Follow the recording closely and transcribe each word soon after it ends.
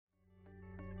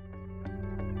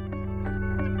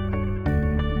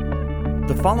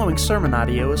The following sermon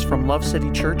audio is from Love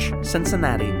City Church,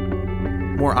 Cincinnati.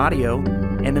 More audio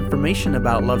and information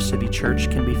about Love City Church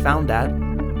can be found at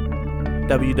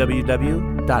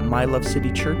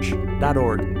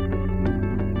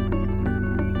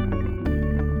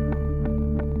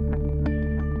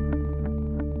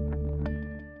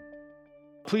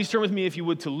Please turn with me, if you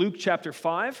would, to Luke chapter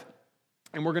 5,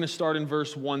 and we're going to start in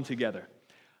verse 1 together.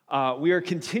 We are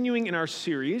continuing in our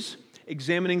series,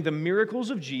 examining the miracles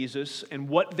of Jesus and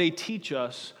what they teach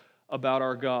us about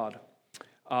our God.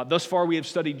 Thus far, we have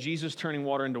studied Jesus turning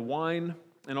water into wine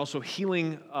and also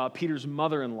healing Peter's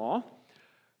mother-in-law.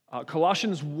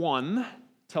 Colossians 1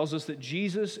 tells us that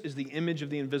Jesus is the image of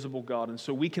the invisible God, and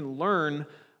so we can learn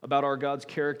about our God's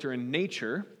character and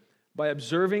nature by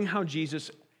observing how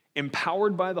Jesus,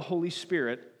 empowered by the Holy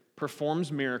Spirit, performs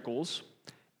miracles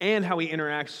and how he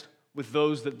interacts with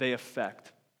those that they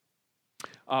affect.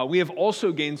 We have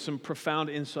also gained some profound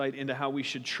insight into how we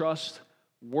should trust,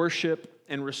 worship,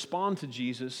 and respond to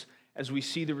Jesus as we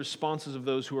see the responses of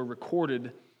those who are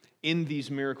recorded in these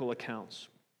miracle accounts.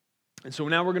 And so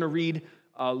now we're going to read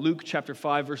Luke chapter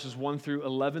 5, verses 1 through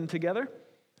 11 together.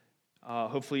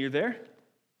 Hopefully you're there.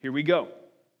 Here we go.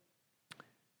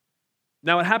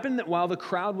 Now it happened that while the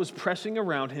crowd was pressing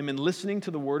around him and listening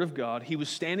to the word of God, he was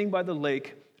standing by the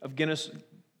lake of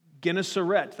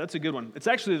Gennesaret. That's a good one. It's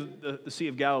actually the Sea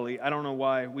of Galilee. I don't know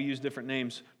why we use different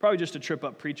names. Probably just to trip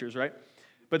up preachers, right?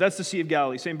 But that's the Sea of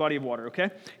Galilee, same body of water, okay?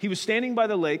 He was standing by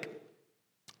the lake,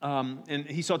 and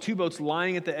he saw two boats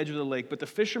lying at the edge of the lake, but the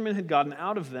fishermen had gotten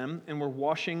out of them and were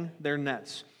washing their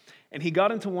nets. And he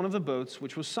got into one of the boats,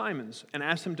 which was Simon's, and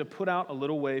asked him to put out a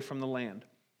little way from the land.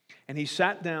 And he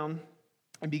sat down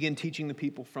and began teaching the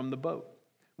people from the boat.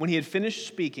 When he had finished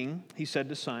speaking, he said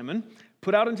to Simon,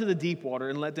 "Put out into the deep water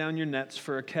and let down your nets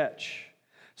for a catch."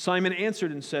 Simon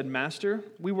answered and said, "Master,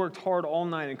 we worked hard all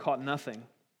night and caught nothing,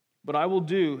 but I will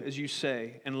do as you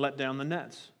say and let down the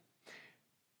nets."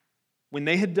 When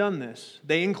they had done this,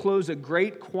 they enclosed a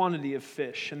great quantity of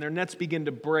fish, and their nets began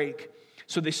to break.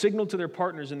 So they signaled to their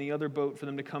partners in the other boat for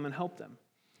them to come and help them.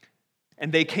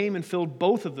 And they came and filled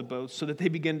both of the boats so that they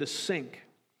began to sink.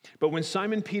 But when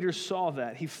Simon Peter saw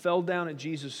that, he fell down at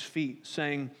Jesus' feet,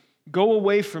 saying, "Go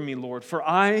away from me, Lord, for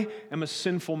I am a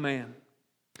sinful man."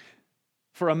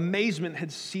 For amazement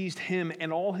had seized him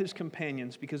and all his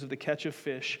companions because of the catch of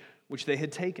fish which they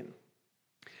had taken.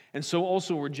 And so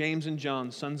also were James and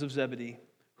John, sons of Zebedee,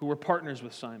 who were partners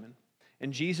with Simon.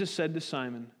 And Jesus said to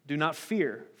Simon, "Do not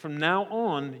fear. From now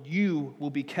on you will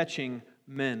be catching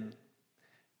men."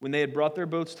 When they had brought their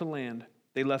boats to land,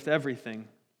 they left everything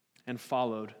and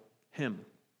followed him.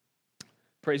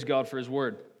 Praise God for his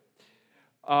word.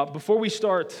 Before we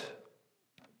start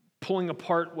pulling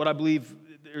apart what I believe,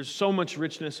 there's so much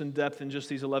richness and depth in just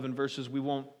these 11 verses, we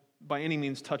won't by any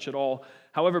means touch it all.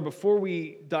 However, before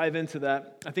we dive into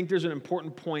that, I think there's an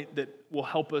important point that will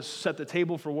help us set the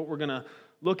table for what we're going to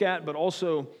look at, but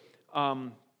also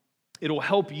it'll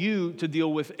help you to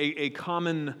deal with a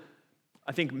common,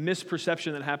 I think,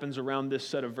 misperception that happens around this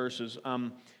set of verses.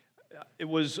 It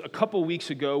was a couple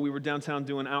weeks ago, we were downtown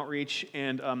doing outreach,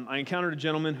 and I encountered a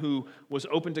gentleman who was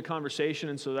open to conversation,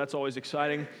 and so that's always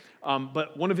exciting.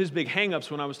 But one of his big hang-ups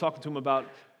when I was talking to him about,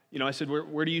 I said,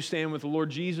 where do you stand with the Lord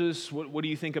Jesus? What do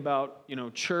you think about,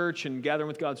 church and gathering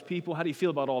with God's people? How do you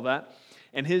feel about all that?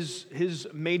 And his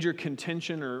major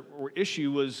contention or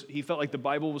issue was he felt like the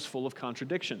Bible was full of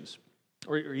contradictions.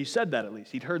 Or he said that at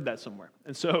least. He'd heard that somewhere.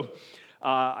 And so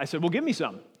I said, well, give me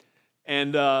some.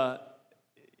 And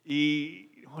he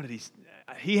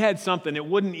had something. It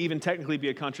wouldn't even technically be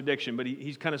a contradiction, but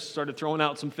he kind of started throwing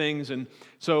out some things, and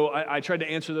so I tried to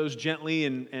answer those gently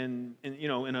and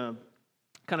in a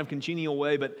kind of congenial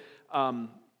way. But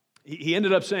he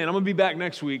ended up saying, "I'm going to be back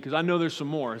next week because I know there's some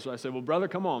more." So I said, "Well, brother,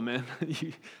 come on, man,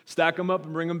 you stack them up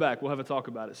and bring them back. We'll have a talk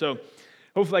about it." So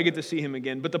hopefully I get to see him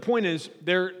again. But the point is,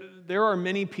 there are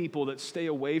many people that stay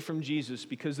away from Jesus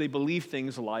because they believe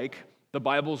things like the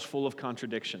Bible's full of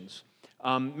contradictions.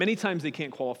 Many times they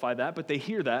can't qualify that, but they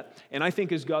hear that. And I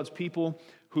think as God's people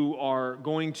who are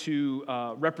going to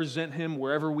represent him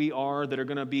wherever we are, that are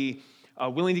going to be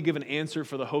willing to give an answer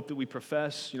for the hope that we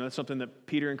profess, that's something that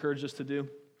Peter encouraged us to do.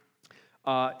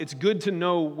 It's good to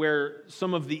know where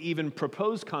some of the even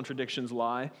proposed contradictions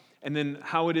lie, and then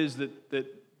how it is that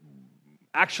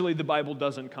actually the Bible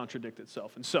doesn't contradict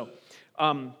itself. And so,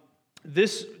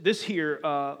 This here,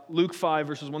 Luke 5,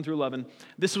 verses 1 through 11,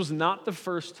 this was not the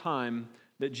first time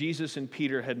that Jesus and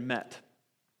Peter had met,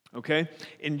 okay?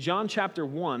 In John chapter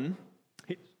 1,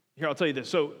 here, I'll tell you this.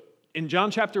 So in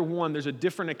John chapter 1, there's a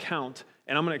different account,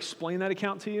 and I'm going to explain that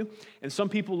account to you. And some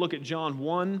people look at John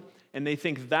 1 and they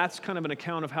think that's kind of an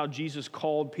account of how Jesus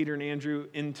called Peter and Andrew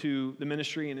into the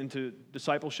ministry and into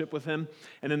discipleship with him.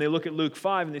 And then they look at Luke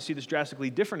 5 and they see this drastically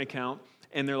different account,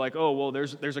 and they're like, oh, well,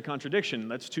 there's a contradiction.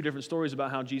 That's two different stories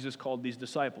about how Jesus called these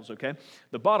disciples, okay?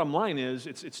 The bottom line is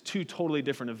it's two totally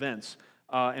different events,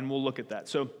 and we'll look at that.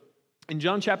 So in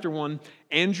John chapter 1,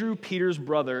 Andrew, Peter's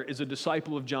brother, is a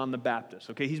disciple of John the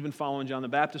Baptist. Okay, he's been following John the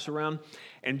Baptist around,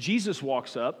 and Jesus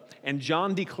walks up, and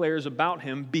John declares about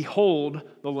him, "Behold,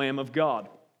 the Lamb of God."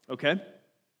 Okay?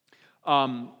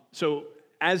 So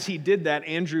as he did that,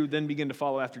 Andrew then began to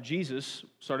follow after Jesus,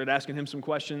 started asking him some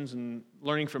questions and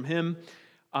learning from him.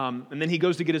 And then he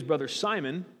goes to get his brother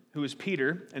Simon, who is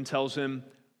Peter, and tells him,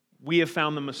 "We have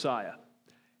found the Messiah,"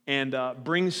 and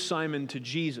brings Simon to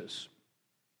Jesus.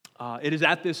 It is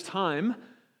at this time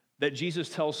that Jesus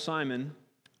tells Simon,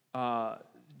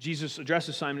 Jesus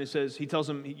addresses Simon and says, he tells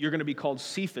him, "You're going to be called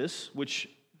Cephas," which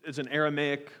is an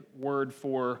Aramaic word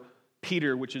for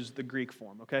Peter, which is the Greek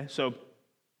form, okay? So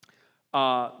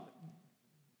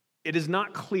it is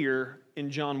not clear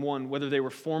in John 1 whether they were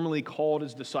formally called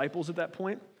as disciples at that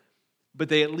point, but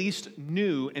they at least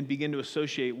knew and began to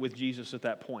associate with Jesus at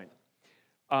that point.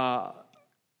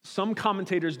 Some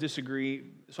commentators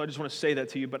disagree, so I just want to say that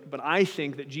to you, but I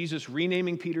think that Jesus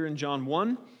renaming Peter in John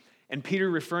 1 and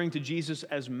Peter referring to Jesus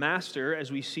as master,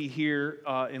 as we see here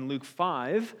in Luke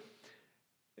 5,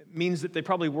 means that they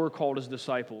probably were called as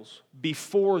disciples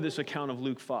before this account of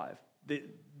Luke 5.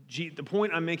 The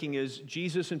point I'm making is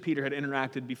Jesus and Peter had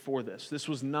interacted before this. This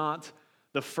was not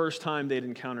the first time they'd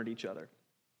encountered each other.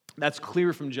 That's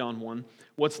clear from John 1.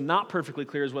 What's not perfectly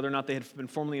clear is whether or not they had been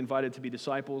formally invited to be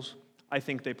disciples. I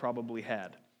think they probably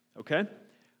had, okay?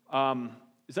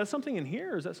 Is that something in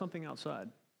here or is that something outside?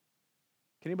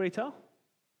 Can anybody tell?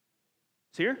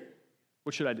 It's here?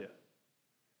 What should I do?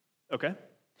 Okay.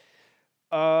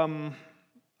 I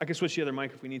can switch the other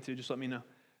mic if we need to, just let me know.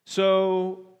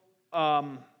 So,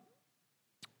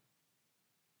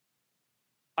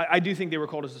 I do think they were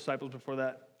called as disciples before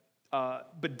that.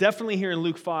 But definitely here in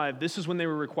Luke 5, this is when they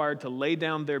were required to lay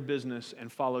down their business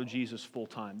and follow Jesus full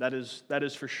time. That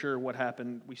is for sure what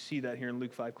happened. We see that here in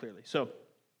Luke 5 clearly. So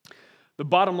the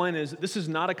bottom line is this is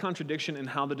not a contradiction in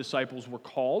how the disciples were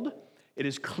called. It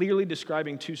is clearly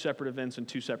describing two separate events in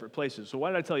two separate places. So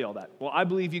why did I tell you all that? Well, I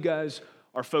believe you guys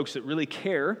are folks that really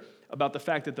care about the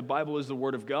fact that the Bible is the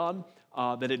Word of God,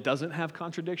 that it doesn't have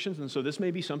contradictions, and so this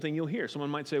may be something you'll hear. Someone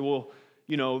might say, well,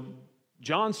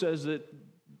 John says that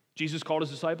Jesus called his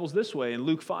disciples this way, and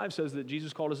Luke 5 says that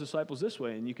Jesus called his disciples this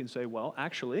way, and you can say, well,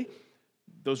 actually,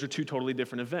 those are two totally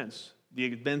different events. The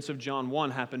events of John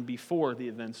 1 happened before the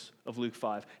events of Luke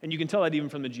 5, and you can tell that even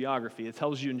from the geography. It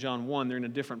tells you in John 1 they're in a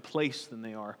different place than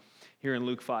they are here in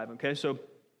Luke 5, okay? So,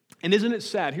 and isn't it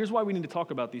sad? Here's why we need to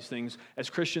talk about these things as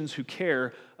Christians who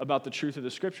care about the truth of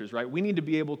the Scriptures, right? We need to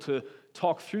be able to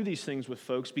talk through these things with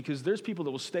folks because there's people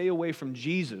that will stay away from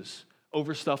Jesus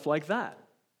over stuff like that.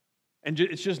 And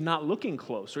it's just not looking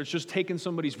close, or it's just taking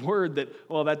somebody's word that,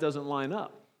 well, that doesn't line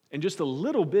up. And just a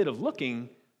little bit of looking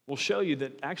will show you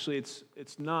that actually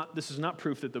this is not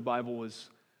proof that the Bible was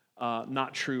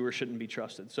not true or shouldn't be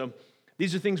trusted. So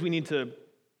these are things we need to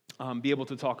be able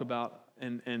to talk about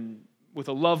and with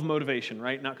a love motivation,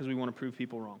 right? Not because we want to prove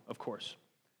people wrong, of course.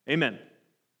 Amen.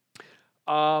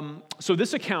 So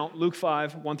this account, Luke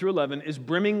 5, 1 through 11, is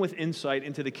brimming with insight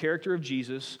into the character of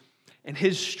Jesus and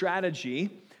his strategy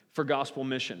for gospel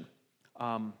mission.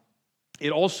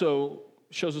 It also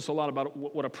shows us a lot about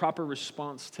what a proper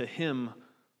response to him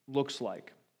looks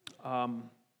like.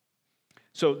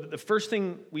 So the first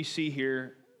thing we see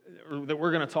here, or that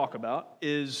we're going to talk about,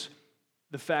 is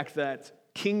the fact that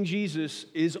King Jesus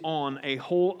is on a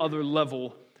whole other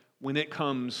level when it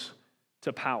comes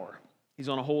to power. He's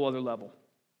on a whole other level.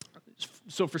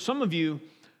 So for some of you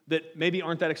that maybe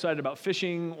aren't that excited about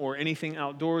fishing or anything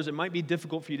outdoors, it might be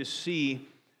difficult for you to see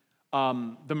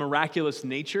the miraculous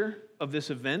nature of this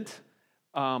event.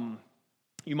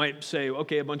 You might say,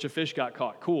 okay, a bunch of fish got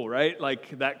caught. Cool, right?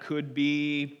 Like that could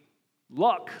be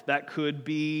luck. That could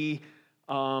be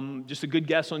just a good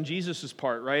guess on Jesus'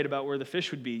 part, right, about where the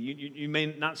fish would be. You may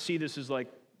not see this as like,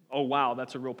 oh, wow,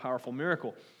 that's a real powerful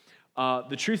miracle.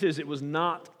 The truth is it was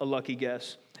not a lucky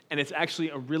guess, and it's actually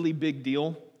a really big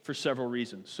deal for several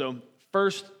reasons. So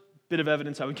first bit of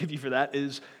evidence I would give you for that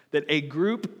is that a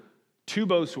group 2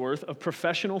 boats worth of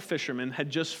professional fishermen had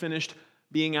just finished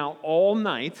being out all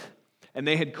night, and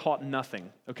they had caught nothing,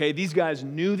 okay? These guys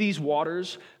knew these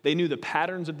waters. They knew the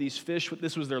patterns of these fish.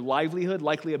 This was their livelihood,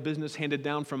 likely a business handed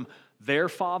down from their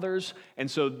fathers, and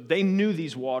so they knew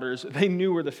these waters. They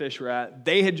knew where the fish were at.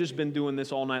 They had just been doing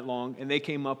this all night long, and they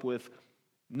came up with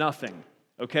nothing,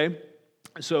 okay?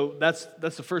 So that's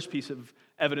the first piece of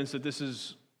evidence that this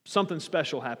is something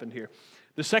special happened here.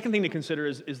 The second thing to consider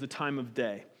is the time of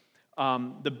day.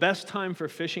 The best time for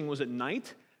fishing was at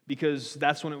night because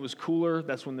that's when it was cooler.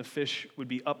 That's when the fish would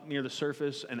be up near the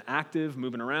surface and active,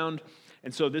 moving around.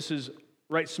 And so this is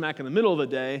right smack in the middle of the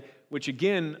day, which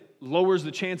again lowers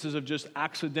the chances of just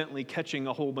accidentally catching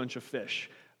a whole bunch of fish.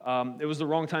 It was the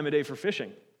wrong time of day for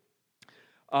fishing.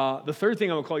 The third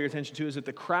thing I will call your attention to is that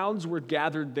the crowds were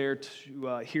gathered there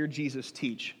to hear Jesus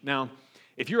teach. Now,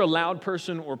 if you're a loud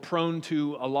person or prone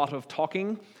to a lot of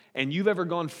talking, and you've ever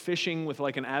gone fishing with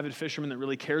like an avid fisherman that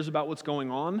really cares about what's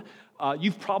going on,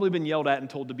 you've probably been yelled at and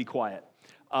told to be quiet.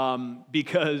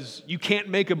 Because you can't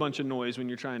make a bunch of noise when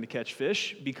you're trying to catch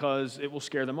fish because it will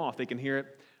scare them off. They can hear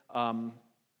it.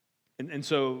 And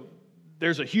so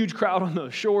there's a huge crowd on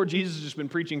the shore. Jesus has just been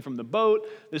preaching from the boat.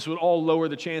 This would all lower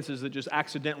the chances that just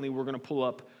accidentally we're going to pull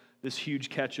up this huge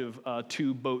catch of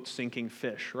 2 boat-sinking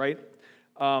fish, right?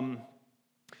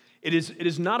 It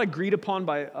is not agreed upon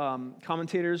by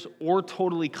commentators or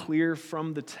totally clear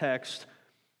from the text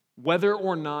whether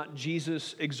or not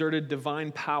Jesus exerted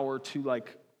divine power to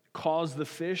cause the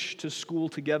fish to school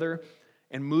together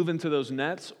and move into those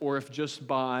nets, or if just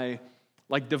by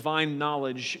divine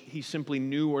knowledge he simply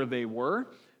knew where they were.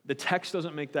 The text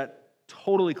doesn't make that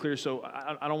totally clear, so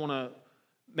I don't want to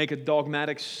make a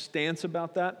dogmatic stance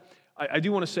about that. I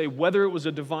do want to say whether it was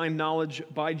a divine knowledge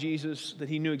by Jesus that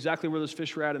he knew exactly where those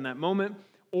fish were at in that moment,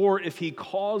 or if he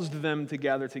caused them to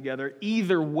gather together,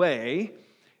 either way,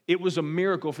 it was a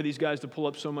miracle for these guys to pull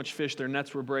up so much fish their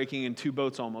nets were breaking and 2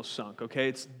 boats almost sunk, okay?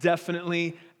 It's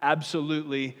definitely,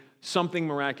 absolutely something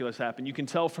miraculous happened. You can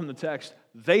tell from the text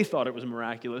they thought it was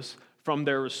miraculous from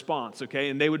their response, okay?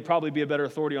 And they would probably be a better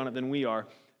authority on it than we are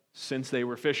since they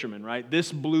were fishermen, right?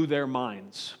 This blew their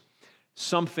minds.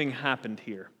 Something happened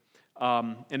here,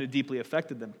 and it deeply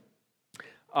affected them.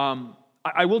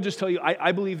 I will just tell you,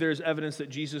 I believe there's evidence that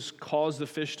Jesus caused the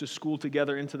fish to school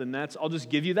together into the nets. I'll just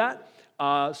give you that.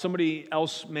 Somebody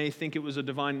else may think it was a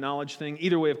divine knowledge thing.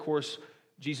 Either way, of course,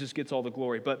 Jesus gets all the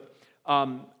glory. But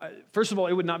first of all,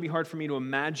 it would not be hard for me to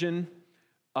imagine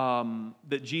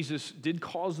that Jesus did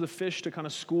cause the fish to kind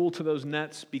of school to those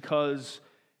nets because,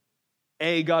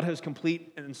 A, God has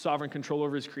complete and sovereign control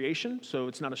over his creation, so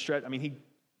it's not a stretch. I mean, he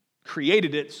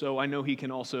created it, so I know he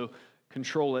can also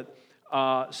control it.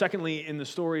 Secondly, in the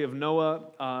story of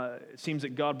Noah, it seems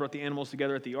that God brought the animals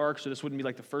together at the ark, so this wouldn't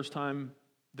be the first time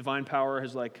divine power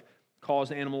has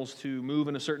caused animals to move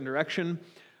in a certain direction.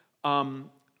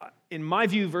 In my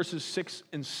view, verses 6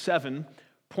 and 7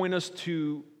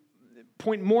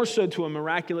 point more so to a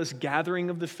miraculous gathering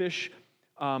of the fish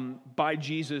by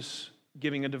Jesus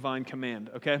giving a divine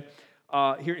command, okay?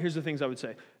 Here's the things I would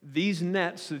say. These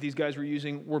nets that these guys were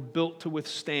using were built to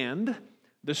withstand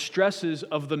the stresses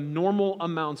of the normal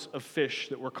amounts of fish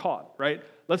that were caught, right?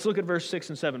 Let's look at verse 6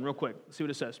 and 7 real quick. Let's see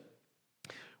what it says.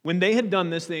 When they had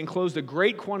done this, they enclosed a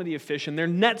great quantity of fish, and their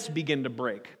nets began to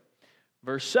break.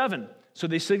 Verse 7, so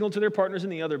they signaled to their partners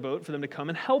in the other boat for them to come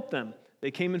and help them.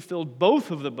 They came and filled both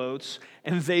of the boats,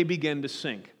 and they began to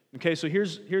sink. Okay, so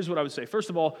here's what I would say. First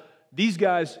of all, these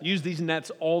guys use these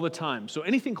nets all the time. So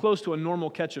anything close to a normal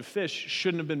catch of fish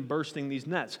shouldn't have been bursting these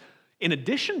nets. In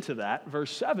addition to that,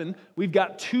 verse 7, we've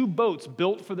got 2 boats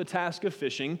built for the task of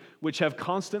fishing, which have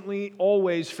constantly,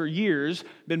 always, for years,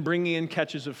 been bringing in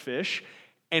catches of fish.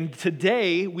 And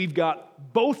today, we've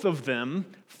got both of them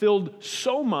filled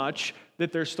so much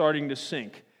that they're starting to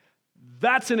sink.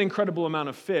 That's an incredible amount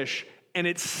of fish, and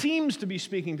it seems to be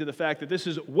speaking to the fact that this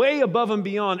is way above and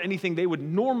beyond anything they would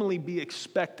normally be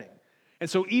expecting. And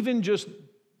so even just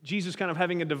Jesus kind of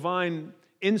having a divine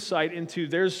insight into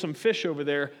there's some fish over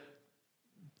there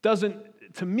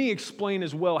doesn't, to me, explain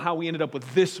as well how we ended up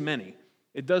with this many.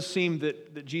 It does seem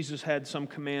that Jesus had some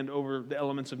command over the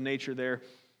elements of nature there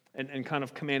and kind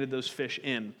of commanded those fish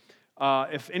in.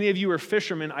 If any of you are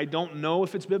fishermen, I don't know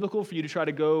if it's biblical for you to try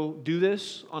to go do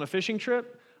this on a fishing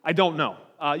trip. I don't know.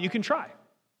 You can try.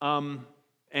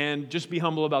 And just be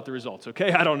humble about the results,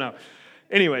 okay? I don't know.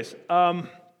 Anyways,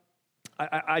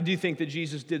 I do think that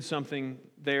Jesus did something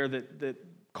there that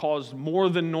caused more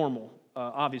than normal,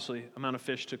 obviously, amount of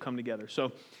fish to come together.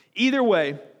 So either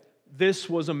way, this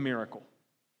was a miracle.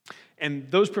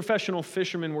 And those professional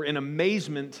fishermen were in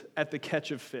amazement at the catch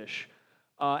of fish.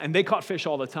 And they caught fish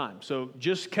all the time. So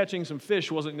just catching some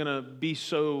fish wasn't going to be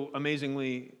so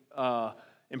amazingly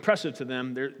impressive to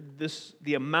them.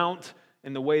 The amount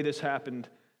and the way this happened,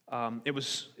 it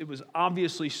was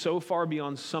obviously so far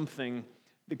beyond something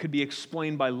that could be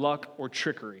explained by luck or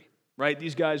trickery, right?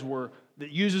 These guys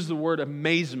that uses the word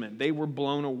amazement. They were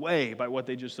blown away by what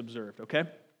they just observed, okay?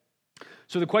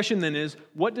 So the question then is,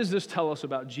 what does this tell us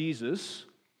about Jesus,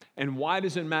 and why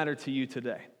does it matter to you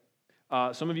today?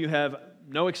 Some of you have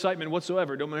no excitement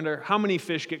whatsoever. Don't matter how many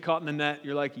fish get caught in the net.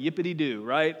 You're like, yippity-doo,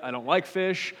 right? I don't like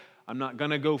fish. I'm not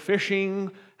going to go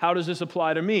fishing. How does this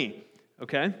apply to me?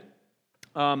 Okay?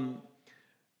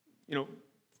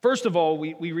 First of all,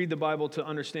 we read the Bible to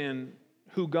understand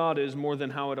who God is more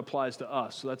than how it applies to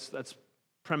us. So that's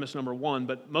premise number one.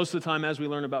 But most of the time, as we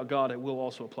learn about God, it will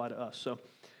also apply to us. So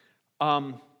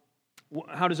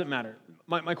how does it matter?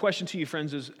 My question to you,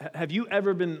 friends, is have you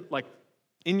ever been, like,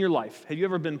 in your life, have you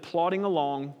ever been plodding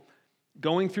along,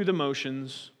 going through the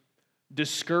motions,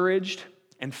 discouraged,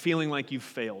 and feeling like you've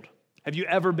failed? Have you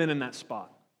ever been in that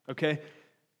spot? Okay?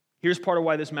 Here's part of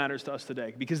why this matters to us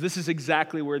today, because this is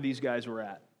exactly where these guys were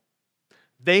at.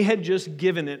 They had just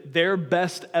given it their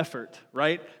best effort,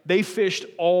 right? They fished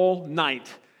all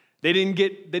night. They didn't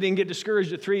get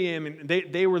discouraged at 3 a.m., and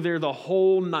they were there the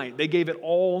whole night. They gave it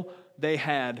all they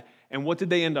had, and what did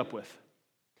they end up with?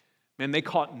 Man, they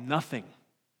caught nothing.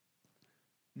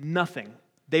 Nothing.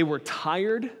 They were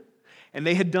tired, and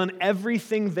they had done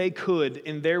everything they could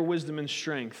in their wisdom and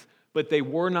strength, but they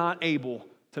were not able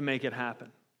to make it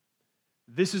happen.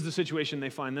 This is the situation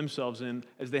they find themselves in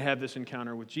as they have this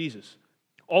encounter with Jesus.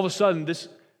 All of a sudden,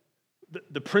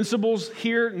 the principles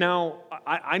here, now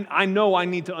I know I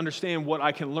need to understand what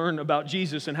I can learn about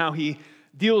Jesus and how he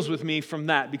deals with me from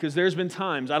that, because there's been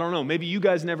times, I don't know, maybe you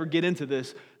guys never get into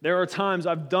this. There are times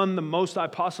I've done the most I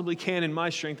possibly can in my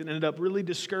strength and ended up really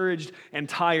discouraged and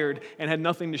tired and had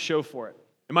nothing to show for it.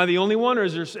 Am I the only one, or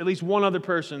is there at least one other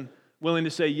person willing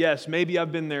to say, yes, maybe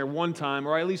I've been there one time,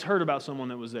 or I at least heard about someone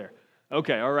that was there?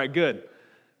 Okay, all right, good.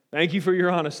 Thank you for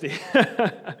your honesty.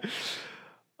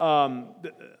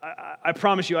 I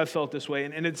promise you I've felt this way,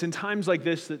 and it's in times like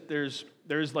this that there's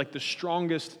like the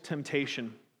strongest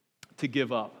temptation to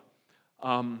give up.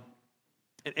 And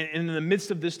in the midst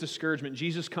of this discouragement,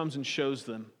 Jesus comes and shows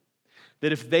them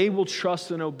that if they will trust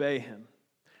and obey him,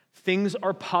 things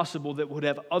are possible that would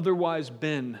have otherwise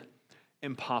been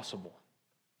impossible.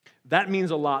 That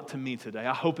means a lot to me today.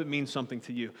 I hope it means something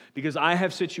to you, because I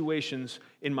have situations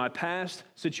in my past,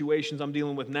 situations I'm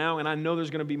dealing with now, and I know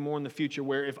there's going to be more in the future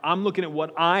where if I'm looking at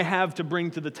what I have to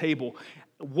bring to the table,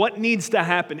 what needs to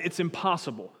happen, it's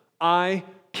impossible. I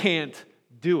can't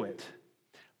do it.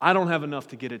 I don't have enough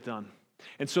to get it done.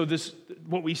 And so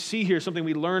what we see here, something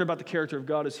we learn about the character of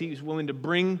God, is he's willing to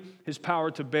bring his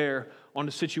power to bear onto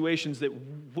situations that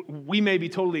we may be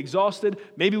totally exhausted.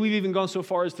 Maybe we've even gone so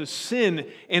far as to sin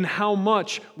in how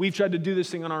much we've tried to do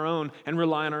this thing on our own and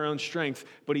rely on our own strength.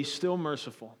 But he's still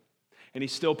merciful, and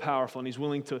he's still powerful, and he's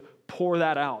willing to pour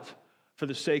that out for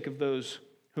the sake of those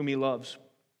whom he loves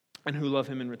and who love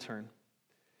him in return.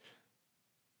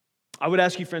 I would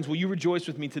ask you, friends, will you rejoice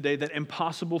with me today that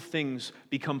impossible things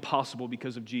become possible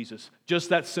because of Jesus? Just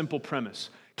that simple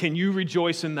premise. Can you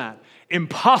rejoice in that?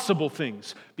 Impossible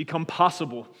things become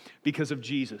possible because of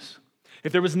Jesus.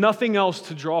 If there was nothing else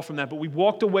to draw from that, but we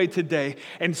walked away today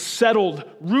and settled,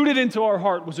 rooted into our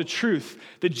heart was a truth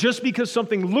that just because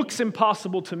something looks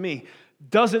impossible to me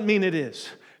doesn't mean it is,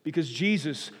 because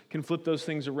Jesus can flip those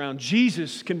things around.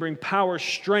 Jesus can bring power,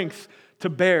 strength to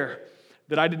bear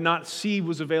that I did not see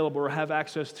was available or have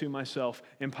access to myself.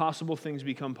 Impossible things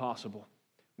become possible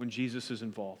when Jesus is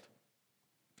involved.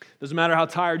 Doesn't matter how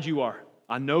tired you are.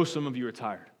 I know some of you are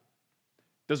tired.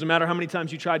 Doesn't matter how many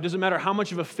times you tried. Doesn't matter how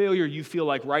much of a failure you feel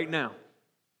like right now.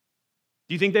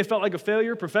 Do you think they felt like a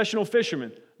failure? Professional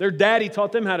fishermen. Their daddy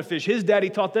taught them how to fish. His daddy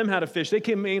taught them how to fish. They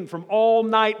came in from all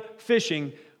night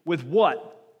fishing with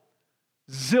what?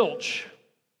 Zilch.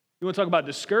 You want to talk about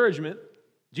discouragement?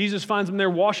 Jesus finds them there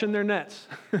washing their nets.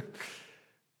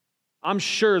 I'm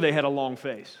sure they had a long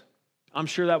face. I'm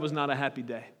sure that was not a happy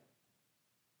day.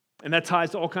 And that ties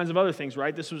to all kinds of other things,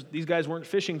 right? These guys weren't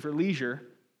fishing for leisure.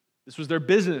 This was their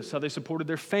business, how they supported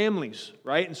their families,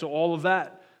 right? And so all of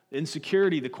that, the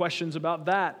insecurity, the questions about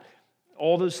that,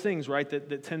 all those things, right,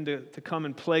 that tend to come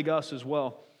and plague us as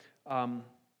well.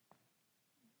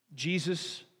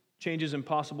 Jesus changes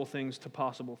impossible things to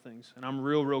possible things, and I'm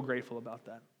real grateful about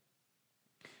that.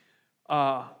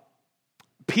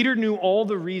 Peter knew all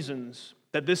the reasons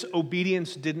that this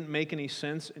obedience didn't make any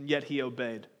sense, and yet he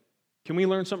obeyed. Can we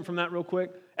learn something from that real quick?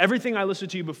 Everything I listed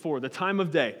to you before, the time of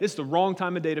day, this is the wrong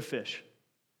time of day to fish.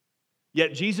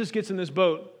 Yet Jesus gets in this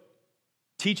boat,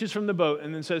 teaches from the boat,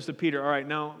 and then says to Peter, all right,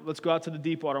 now let's go out to the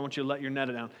deep water. I want you to let your net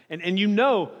down. And you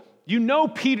know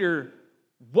Peter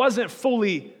wasn't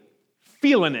fully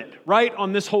feeling it, right,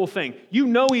 on this whole thing. You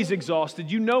know he's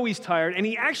exhausted. You know he's tired. And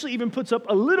he actually even puts up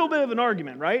a little bit of an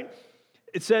argument, right?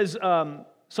 It says,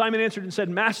 Simon answered and said,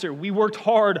 Master, we worked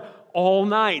hard all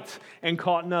night and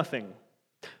caught nothing.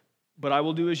 but I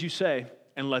will do as you say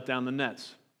and let down the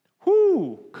nets.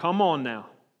 Whoo, come on now.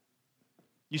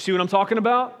 You see what I'm talking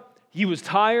about? He was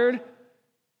tired.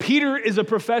 Peter is a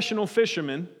professional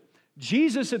fisherman.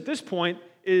 Jesus at this point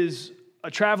is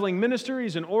a traveling minister.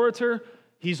 He's an orator.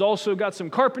 He's also got some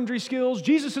carpentry skills.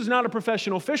 Jesus is not a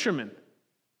professional fisherman.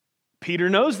 Peter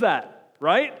knows that,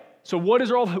 right? So what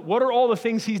are all the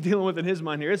things he's dealing with in his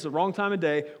mind here? It's the wrong time of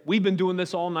day. We've been doing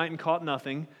this all night and caught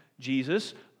nothing.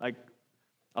 Jesus, I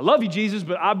love you, Jesus,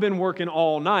 but I've been working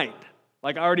all night.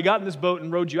 I already got in this boat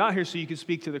and rowed you out here so you could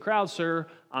speak to the crowd, sir.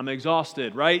 I'm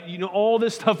exhausted, right? All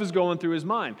this stuff is going through his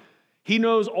mind. He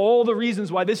knows all the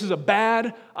reasons why this is a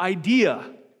bad idea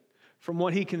from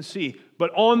what he can see. But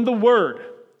on the word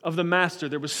of the master,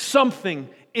 there was something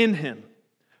in him,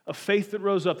 a faith that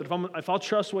rose up, that if I'll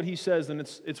trust what he says, then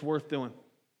it's worth doing.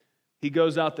 He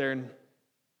goes out there and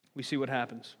we see what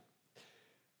happens.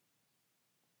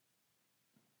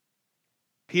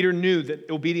 Peter knew that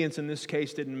obedience in this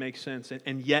case didn't make sense,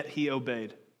 and yet he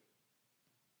obeyed.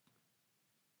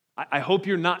 I hope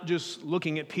you're not just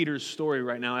looking at Peter's story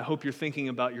right now. I hope you're thinking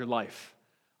about your life.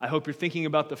 I hope you're thinking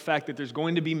about the fact that there's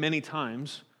going to be many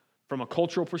times, from a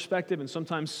cultural perspective and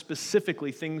sometimes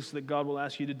specifically things that God will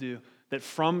ask you to do, that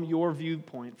from your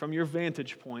viewpoint, from your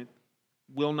vantage point,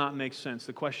 will not make sense.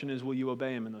 The question is, will you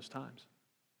obey him in those times?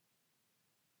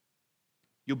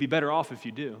 You'll be better off if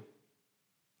you do.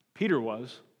 Peter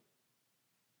was,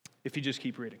 if you just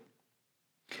keep reading.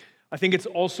 I think it's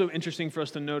also interesting for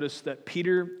us to notice that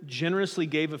Peter generously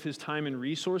gave of his time and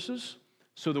resources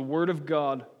so the word of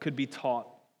God could be taught.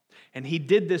 And he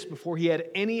did this before he had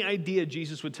any idea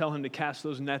Jesus would tell him to cast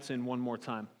those nets in one more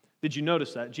time. Did you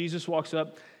notice that? Jesus walks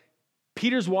up.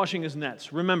 Peter's washing his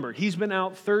nets. Remember, he's been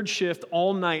out third shift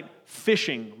all night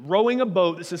fishing, rowing a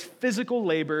boat. This is physical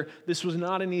labor. This was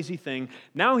not an easy thing.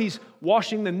 Now he's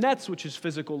washing the nets, which is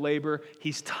physical labor.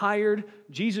 He's tired.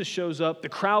 Jesus shows up. The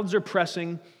crowds are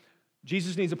pressing.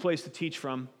 Jesus needs a place to teach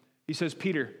from. He says,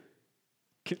 Peter,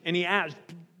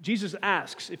 Jesus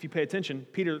asks, if you pay attention,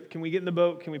 Peter, can we get in the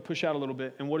boat? Can we push out a little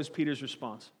bit? And what is Peter's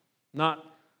response? Not,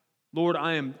 Lord,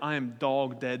 I am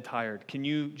dog dead tired. Can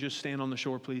you just stand on the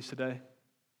shore, please, today?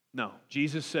 No.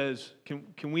 Jesus says,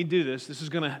 can we do this? This is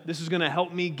gonna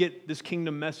help me get this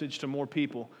kingdom message to more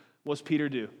people. What's Peter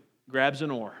do? Grabs an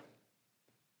oar.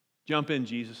 Jump in,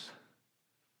 Jesus.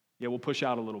 Yeah, we'll push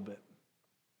out a little bit.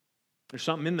 There's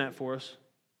something in that for us.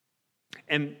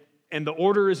 And the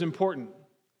order is important.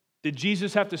 Did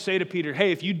Jesus have to say to Peter,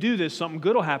 hey, if you do this, something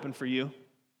good will happen for you?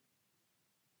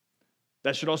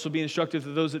 That should also be instructive to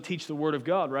those that teach the Word of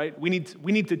God, right? We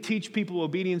need to teach people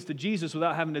obedience to Jesus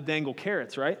without having to dangle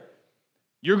carrots, right?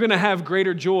 You're going to have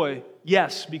greater joy,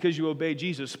 yes, because you obey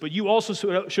Jesus, but you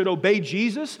also should obey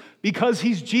Jesus because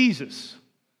He's Jesus,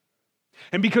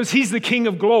 and because He's the King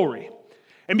of glory,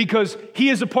 and because He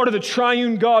is a part of the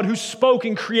triune God who spoke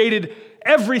and created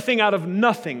everything out of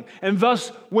nothing. And thus,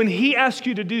 when He asks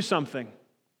you to do something,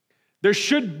 there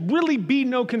should really be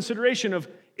no consideration of,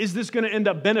 is this going to end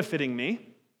up benefiting me?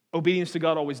 Obedience to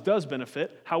God always does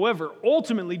benefit. However,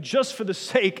 ultimately, just for the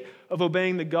sake of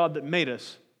obeying the God that made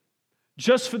us,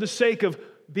 just for the sake of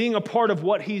being a part of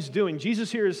what He's doing.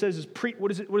 Jesus here says, what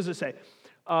does it say?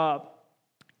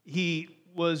 He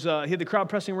had the crowd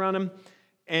pressing around Him,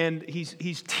 and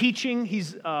he's teaching.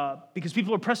 Because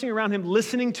people are pressing around Him,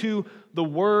 listening to the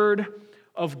Word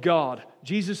of God.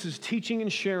 Jesus is teaching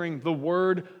and sharing the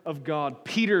Word of God.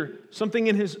 Peter, something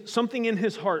in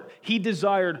his heart, he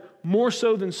desired more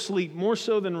so than sleep, more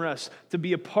so than rest, to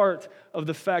be a part of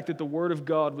the fact that the Word of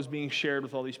God was being shared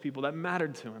with all these people. That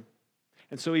mattered to him.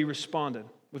 And so he responded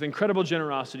with incredible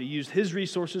generosity, used his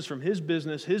resources from his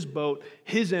business, his boat,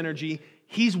 his energy.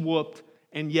 He's whooped,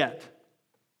 and yet,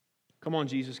 come on,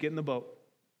 Jesus, get in the boat.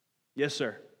 Yes,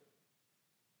 sir.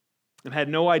 And had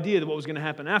no idea that what was going to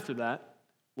happen after that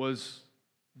was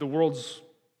the world's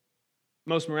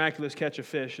most miraculous catch of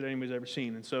fish that anybody's ever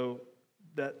seen. And so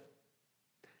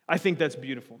I think that's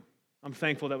beautiful. I'm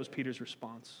thankful that was Peter's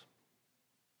response.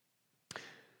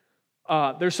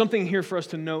 There's something here for us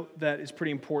to note that is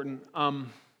pretty important.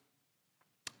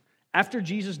 After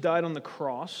Jesus died on the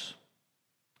cross,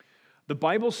 the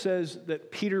Bible says that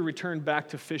Peter returned back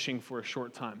to fishing for a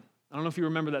short time. I don't know if you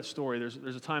remember that story.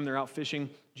 There's a time they're out fishing.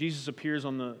 Jesus appears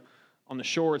on the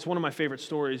shore. It's one of my favorite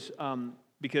stories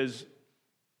because,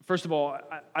 first of all,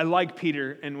 I like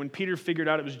Peter. And when Peter figured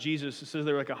out it was Jesus, it says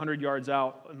they were like 100 yards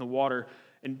out in the water.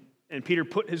 And Peter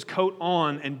put his coat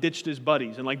on and ditched his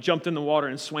buddies and jumped in the water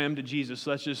and swam to Jesus.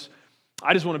 So I just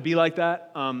want to be like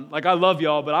that. I love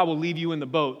y'all, but I will leave you in the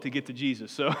boat to get to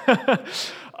Jesus. So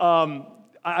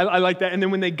I like that. And then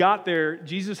when they got there,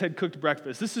 Jesus had cooked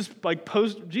breakfast. This is like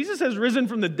Jesus has risen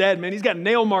from the dead, man. He's got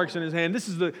nail marks in his hand. This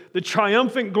is the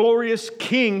triumphant, glorious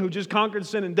king who just conquered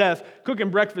sin and death, cooking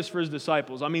breakfast for his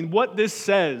disciples. I mean, what this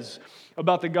says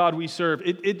about the God we serve,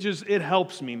 it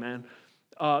helps me, man,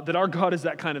 that our God is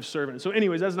that kind of servant. So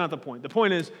anyways, that's not the point. The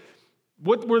point is,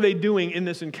 what were they doing in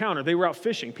this encounter? They were out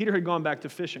fishing. Peter had gone back to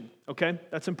fishing, okay?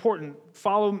 That's important.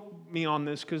 Follow me on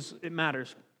this because it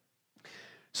matters.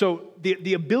 So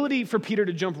the ability for Peter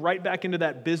to jump right back into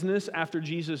that business after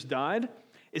Jesus died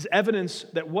is evidence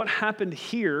that what happened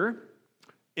here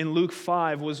in Luke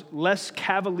 5 was less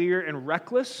cavalier and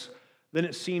reckless than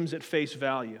it seems at face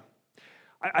value.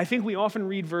 I think we often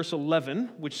read verse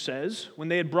 11, which says, when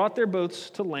they had brought their boats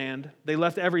to land, they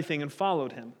left everything and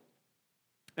followed him.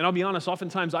 And I'll be honest,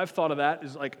 oftentimes I've thought of that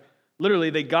as like,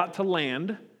 literally they got to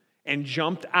land and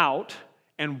jumped out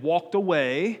and walked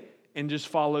away and just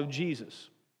followed Jesus.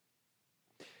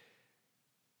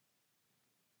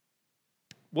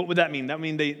 What would that mean? That would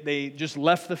mean they just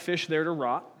left the fish there to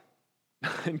rot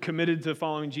and committed to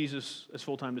following Jesus as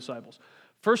full-time disciples.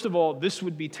 First of all, this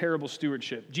would be terrible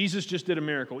stewardship. Jesus just did a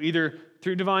miracle, either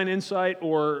through divine insight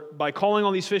or by calling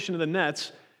all these fish into the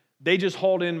nets. They just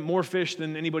hauled in more fish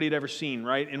than anybody had ever seen,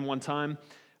 right, in one time.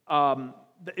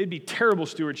 It'd be terrible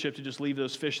stewardship to just leave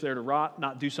those fish there to rot,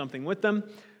 not do something with them.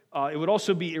 It would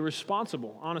also be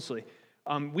irresponsible, honestly.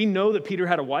 We know that Peter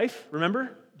had a wife,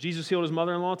 remember? Jesus healed his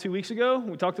mother-in-law 2 weeks ago.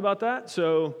 We talked about that.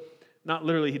 So, not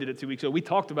literally he did it 2 weeks ago. We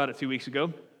talked about it 2 weeks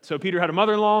ago. So Peter had a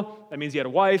mother-in-law. That means he had a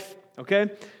wife,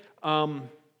 okay?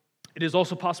 It is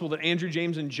also possible that Andrew,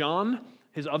 James, and John,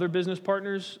 his other business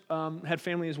partners, had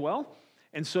family as well.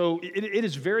 And so it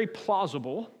is very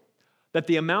plausible that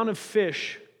the amount of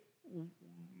fish,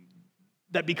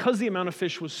 that because the amount of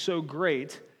fish was so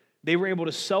great, they were able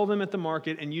to sell them at the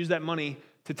market and use that money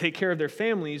to take care of their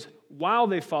families while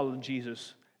they followed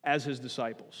Jesus as his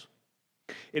disciples.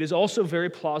 It is also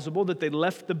very plausible that they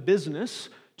left the business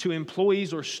to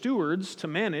employees or stewards to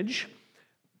manage.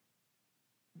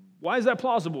 Why is that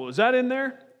plausible? Is that in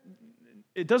there?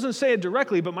 It doesn't say it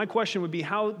directly, but my question would be,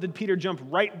 how did Peter jump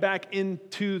right back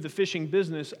into the fishing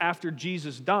business after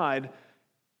Jesus died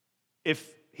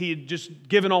if he had just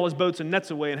given all his boats and nets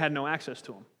away and had no access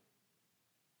to them?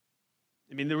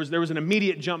 I mean, there was an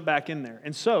immediate jump back in there.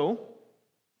 And so,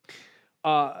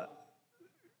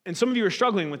 and some of you are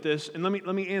struggling with this, and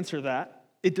let me answer that.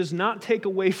 It does not take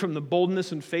away from the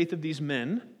boldness and faith of these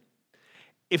men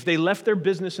if they left their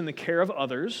business in the care of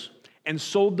others and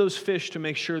sold those fish to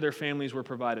make sure their families were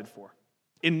provided for.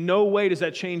 In no way does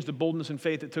that change the boldness and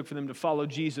faith it took for them to follow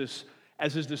Jesus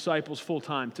as his disciples full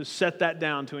time, to set that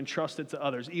down, to entrust it to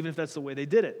others, even if that's the way they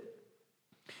did it.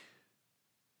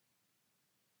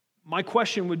 My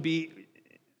question would be,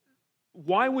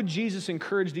 why would Jesus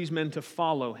encourage these men to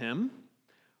follow him,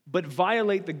 but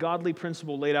violate the godly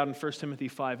principle laid out in 1 Timothy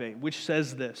 5:8, which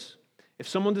says this: if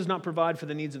someone does not provide for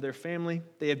the needs of their family,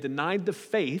 they have denied the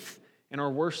faith and are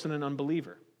worse than an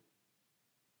unbeliever.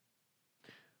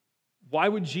 Why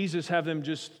would Jesus have them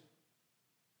just...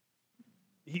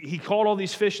 He called all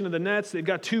these fish into the nets. They've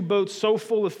got 2 boats so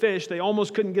full of fish, they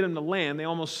almost couldn't get them to land. They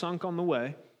almost sunk on the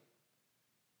way.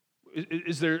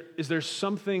 Is there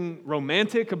something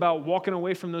romantic about walking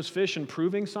away from those fish and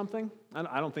proving something?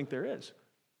 I don't think there is.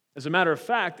 As a matter of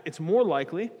fact, it's more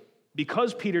likely,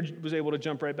 because Peter was able to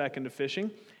jump right back into fishing,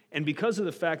 and because of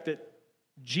the fact that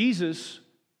Jesus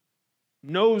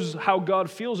knows how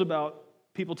God feels about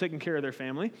people taking care of their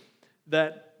family,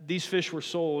 that these fish were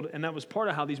sold, and that was part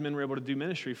of how these men were able to do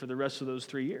ministry for the rest of those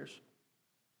 3 years.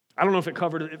 I don't know if it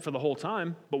covered it for the whole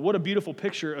time, but what a beautiful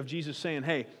picture of Jesus saying,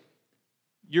 hey,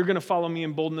 you're going to follow me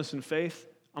in boldness and faith,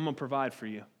 I'm going to provide for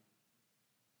you.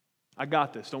 I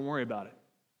got this, don't worry about it.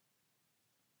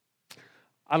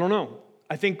 I don't know.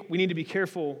 I think we need to be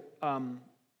careful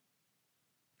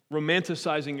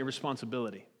romanticizing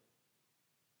irresponsibility.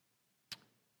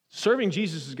 Serving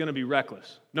Jesus is going to be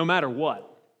reckless, no matter what.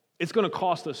 It's going to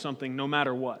cost us something, no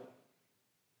matter what.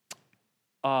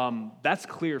 That's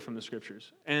clear from the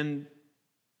Scriptures, and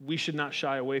we should not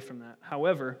shy away from that.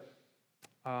 However,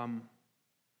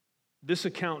 this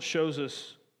account shows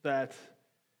us that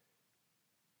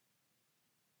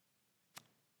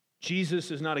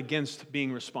Jesus is not against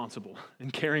being responsible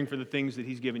and caring for the things that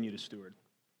he's given you to steward.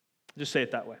 Just say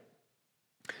it that way.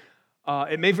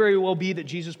 It may very well be that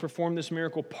Jesus performed this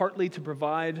miracle partly to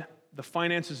provide the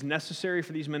finances necessary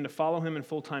for these men to follow him in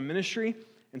full-time ministry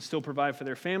and still provide for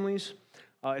their families.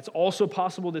 It's also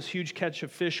possible this huge catch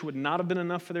of fish would not have been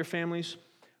enough for their families,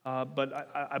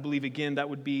 but I believe, again, that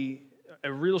would be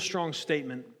a real strong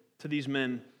statement to these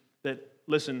men that,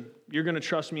 listen, you're going to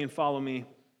trust me and follow me.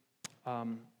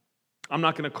 I'm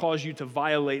not going to cause you to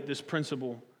violate this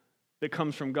principle that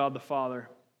comes from God the Father,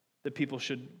 that people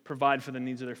should provide for the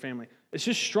needs of their family. It's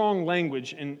just strong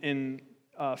language in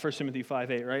 1 Timothy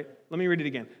 5:8, right? Let me read it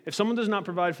again. If someone does not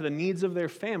provide for the needs of their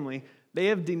family, they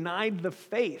have denied the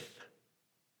faith.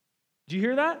 Do you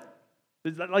hear that?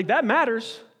 Like, that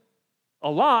matters a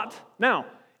lot. Now,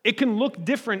 it can look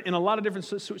different in a lot of different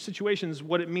situations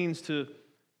what it means to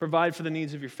provide for the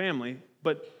needs of your family,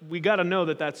 but we got to know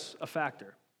that that's a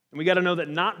factor. And we got to know that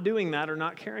not doing that or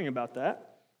not caring about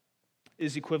that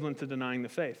is equivalent to denying the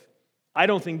faith. I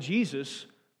don't think Jesus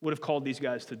would have called these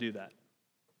guys to do that.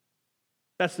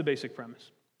 That's the basic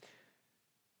premise.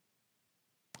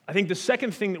 I think the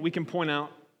second thing that we can point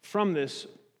out from this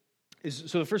is,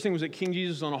 so the first thing was that King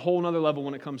Jesus is on a whole other level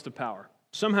when it comes to power.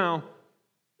 Somehow,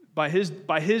 by his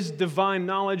divine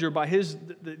knowledge or by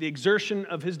the exertion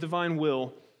of his divine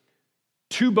will,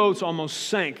 2 boats almost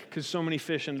sank because so many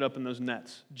fish ended up in those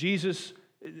nets. Jesus,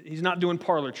 he's not doing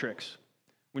parlor tricks.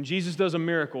 When Jesus does a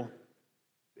miracle,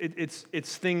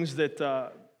 it's things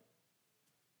that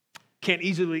can't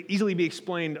easily be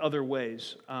explained other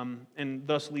ways, and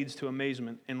thus leads to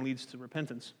amazement and leads to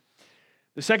repentance.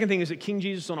 The second thing is that King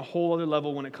Jesus is on a whole other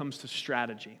level when it comes to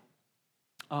strategy.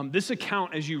 This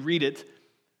account, as you read it,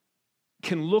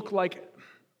 can look like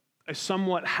a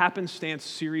somewhat happenstance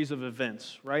series of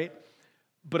events, right?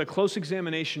 But a close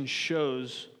examination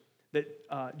shows that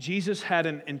Jesus had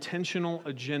an intentional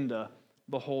agenda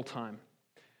the whole time.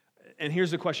 And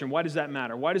here's the question, why does that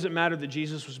matter? Why does it matter that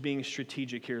Jesus was being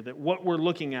strategic here? That what we're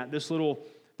looking at, this little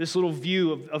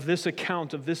view of this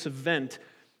account, of this event,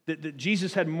 that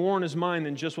Jesus had more on his mind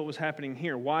than just what was happening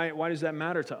here. Why does that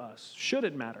matter to us? Should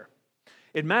it matter?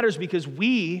 It matters because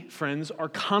we, friends, are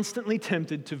constantly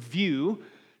tempted to view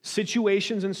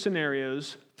situations and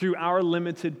scenarios through our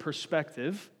limited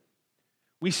perspective.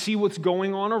 We see what's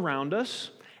going on around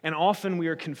us, and often we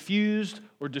are confused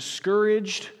or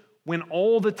discouraged when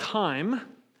all the time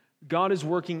God is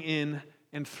working in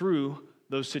and through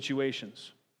those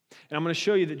situations. And I'm going to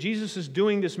show you that Jesus is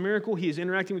doing this miracle. He is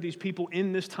interacting with these people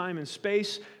in this time and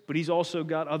space, but he's also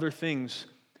got other things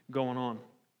going on.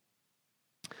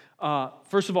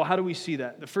 First of all, how do we see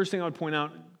that? The first thing I would point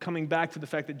out, coming back to the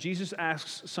fact that Jesus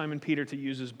asks Simon Peter to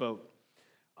use his boat.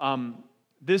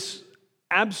 This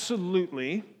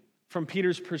absolutely, from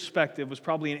Peter's perspective, was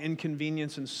probably an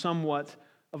inconvenience and somewhat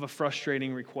of a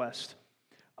frustrating request.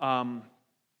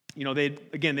 They'd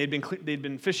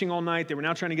been fishing all night. They were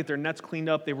now trying to get their nets cleaned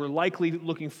up. They were likely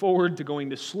looking forward to going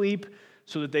to sleep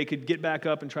so that they could get back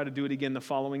up and try to do it again the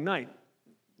following night.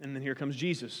 And then here comes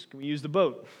Jesus. Can we use the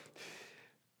boat?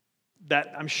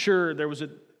 That I'm sure there was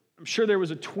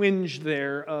a twinge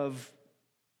there of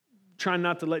trying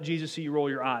not to let Jesus see you roll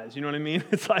your eyes. You know what I mean?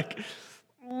 It's like,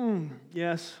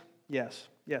 yes,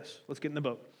 let's get in the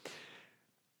boat.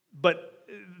 But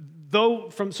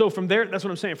from there, that's what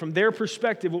I'm saying. From their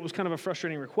perspective, what was kind of a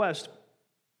frustrating request,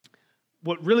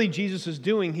 what really Jesus is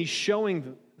doing, he's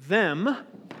showing them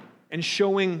and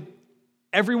showing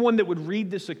everyone that would read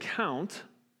this account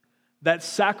that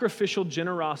sacrificial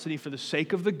generosity for the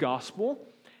sake of the gospel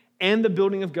and the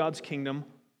building of God's kingdom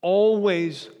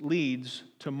always leads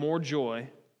to more joy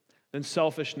than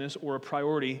selfishness or a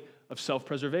priority of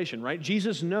self-preservation, right?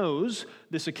 Jesus knows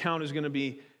this account is going to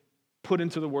be put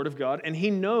into the Word of God, and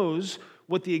he knows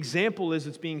what the example is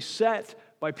that's being set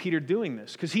by Peter doing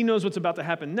this, because he knows what's about to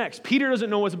happen next. Peter doesn't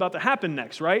know what's about to happen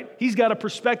next, right? He's got a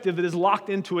perspective that is locked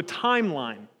into a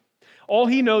timeline. All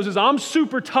he knows is, I'm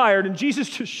super tired, and Jesus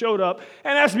just showed up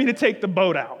and asked me to take the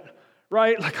boat out,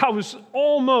 right? Like I was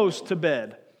almost to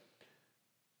bed.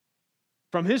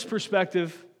 From his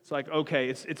perspective, it's like, okay,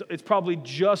 it's probably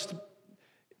just,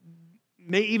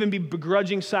 may even be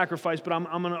begrudging sacrifice, but I'm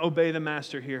going to obey the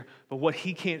master here. But what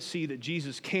he can't see that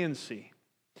Jesus can see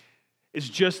is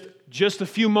just a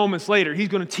few moments later, he's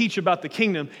going to teach about the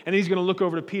kingdom, and he's going to look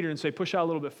over to Peter and say, push out a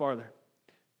little bit farther.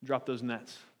 Drop those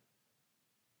nets.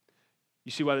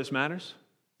 You see why this matters?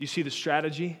 You see the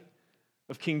strategy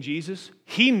of King Jesus?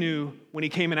 He knew when he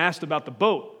came and asked about the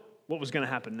boat what was going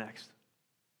to happen next.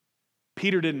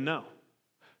 Peter didn't know.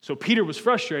 So Peter was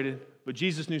frustrated, but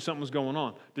Jesus knew something was going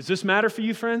on. Does this matter for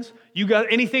you, friends? You got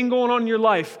anything going on in your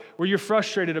life where you're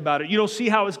frustrated about it? You don't see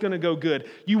how it's going to go good.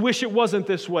 You wish it wasn't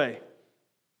this way.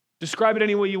 Describe it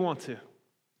any way you want to.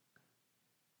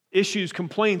 Issues,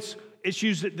 complaints,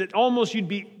 issues that almost you'd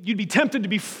be tempted to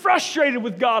be frustrated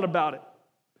with God about it.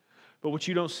 But what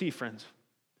you don't see, friends,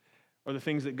 are the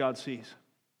things that God sees.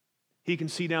 He can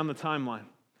see down the timeline,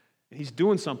 and he's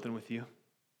doing something with you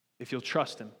if you'll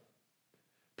trust him.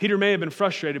 Peter may have been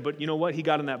frustrated, but you know what? He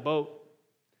got in that boat,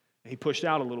 and he pushed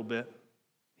out a little bit.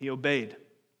 He obeyed.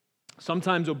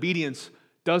 Sometimes obedience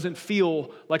doesn't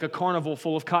feel like a carnival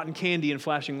full of cotton candy and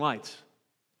flashing lights.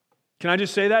 Can I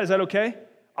just say that? Is that okay?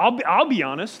 I'll be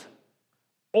honest.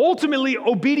 Ultimately,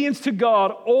 obedience to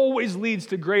God always leads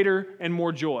to greater and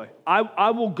more joy.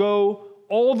 I will go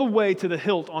all the way to the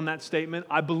hilt on that statement.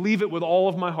 I believe it with all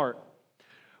of my heart.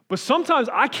 But sometimes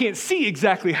I can't see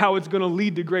exactly how it's going to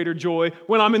lead to greater joy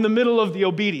when I'm in the middle of the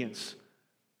obedience.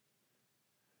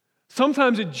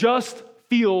 Sometimes it just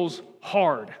feels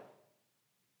hard.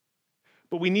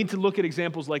 But we need to look at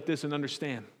examples like this and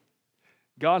understand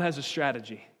God has a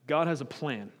strategy. God has a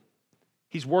plan.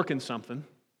 He's working something.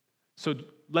 So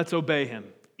let's obey him,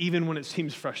 even when it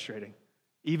seems frustrating,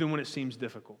 even when it seems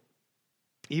difficult,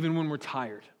 even when we're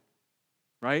tired,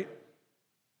 right?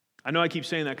 I know I keep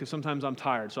saying that because sometimes I'm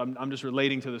tired, so I'm just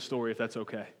relating to the story, if that's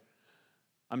okay.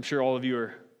 I'm sure all of you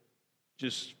are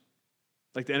just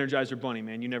like the Energizer Bunny,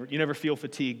 man. You never feel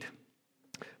fatigued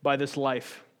by this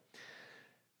life.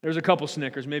 There's a couple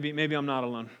Snickers. Maybe I'm not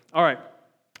alone. All right.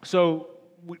 So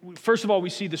first of all,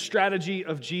 we see the strategy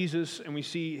of Jesus, and we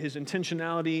see his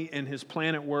intentionality and his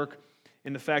plan at work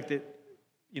in the fact that,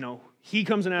 he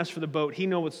comes and asks for the boat. He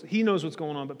knows what's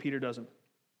going on, but Peter doesn't.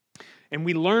 And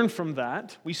we learn from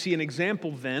that. We see an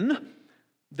example then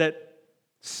that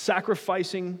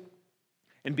sacrificing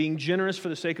and being generous for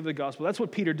the sake of the gospel, that's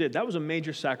what Peter did. That was a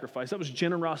major sacrifice. That was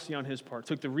generosity on his part.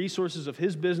 Took the resources of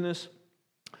his business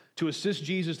to assist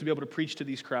Jesus to be able to preach to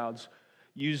these crowds.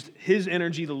 Used his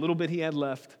energy, the little bit he had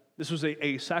left. This was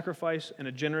a sacrifice and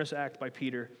a generous act by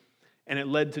Peter, and it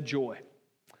led to joy.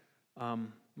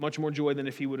 Much more joy than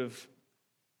if he would have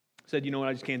said, you know what,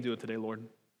 I just can't do it today, Lord.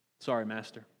 Sorry,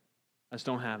 Master. I just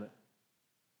don't have it.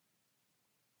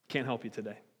 Can't help you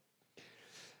today.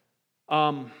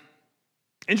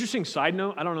 Interesting side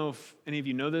note, I don't know if any of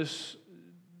you know this.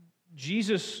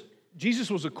 Jesus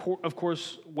was, of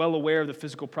course, well aware of the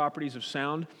physical properties of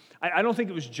sound. I don't think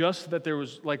it was just that there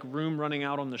was like room running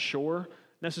out on the shore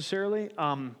necessarily.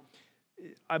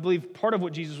 I believe part of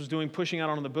what Jesus was doing, pushing out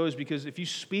on the boat, is because if you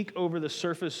speak over the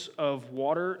surface of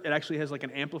water, it actually has like an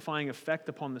amplifying effect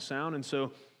upon the sound. And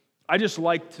so I just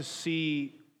like to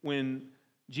see when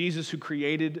Jesus, who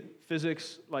created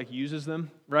physics, like uses them,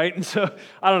 right? And so,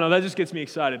 I don't know, that just gets me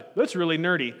excited. That's really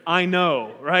nerdy. I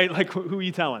know, right? Like, who are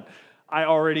you telling? I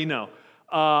already know.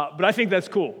 But I think that's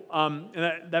cool.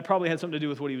 And that probably had something to do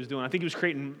with what he was doing. I think he was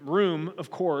creating room, of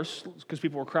course, because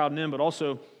people were crowding in, but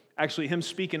also actually him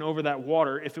speaking over that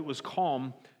water, if it was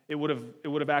calm, it would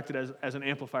have acted as an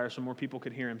amplifier so more people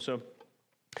could hear him. So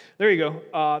there you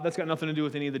go. That's got nothing to do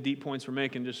with any of the deep points we're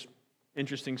making, just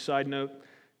interesting side note,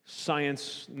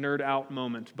 science nerd out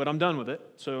moment. But I'm done with it.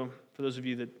 So for those of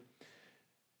you that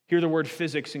hear the word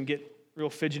physics and get real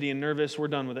fidgety and nervous, we're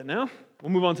done with it now.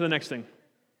 We'll move on to the next thing.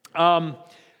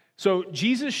 So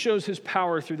Jesus shows his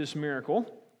power through this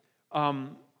miracle,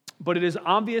 but it is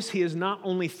obvious he is not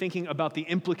only thinking about the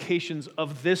implications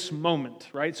of this moment,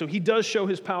 right? So he does show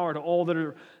his power to all that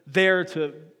are there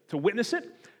to witness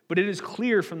it, but it is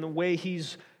clear from the way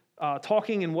he's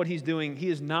talking and what he's doing, he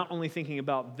is not only thinking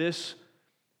about this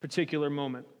particular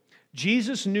moment.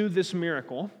 Jesus knew this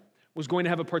miracle was going to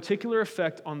have a particular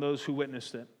effect on those who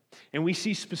witnessed it. And we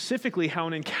see specifically how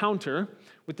an encounter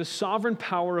with the sovereign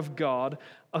power of God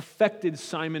affected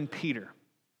Simon Peter.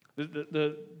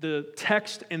 The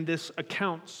text in this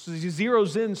account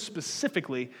zeroes in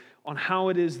specifically on how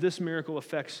it is this miracle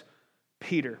affects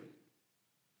Peter.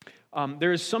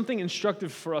 There is something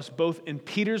instructive for us both in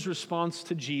Peter's response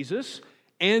to Jesus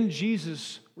and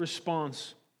Jesus'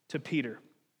 response to Peter.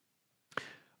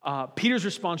 Peter's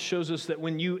response shows us that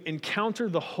when you encounter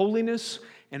the holiness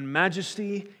and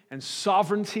majesty and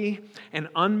sovereignty and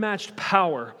unmatched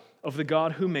power of the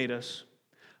God who made us,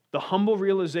 the humble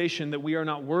realization that we are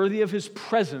not worthy of his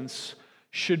presence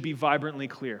should be vibrantly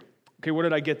clear. Okay, where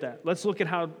did I get that? Let's look at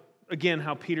how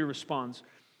Peter responds.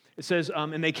 It says,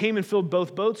 and they came and filled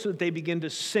both boats so that they began to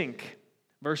sink.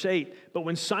 Verse 8, but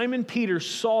when Simon Peter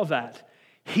saw that,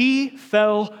 he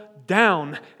fell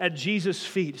down at Jesus'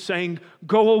 feet, saying,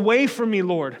 "Go away from me,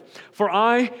 Lord, for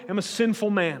I am a sinful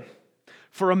man."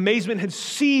 For amazement had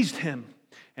seized him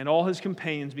and all his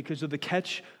companions because of the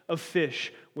catch of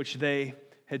fish which they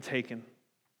had taken.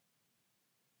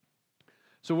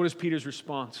 So what is Peter's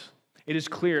response? It is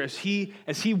clear as he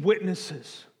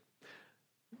witnesses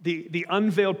the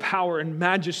unveiled power and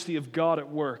majesty of God at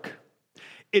work,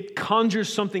 it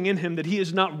conjures something in him that he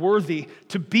is not worthy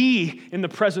to be in the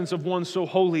presence of one so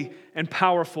holy and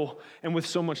powerful and with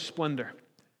so much splendor.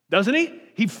 Doesn't he?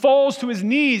 He falls to his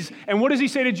knees, and what does he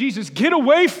say to Jesus? Get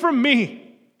away from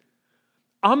me.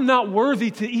 I'm not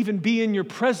worthy to even be in your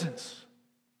presence.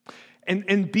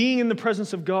 And being in the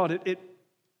presence of God,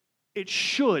 it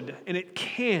should and it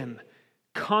can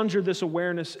conjure this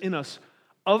awareness in us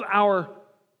of our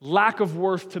lack of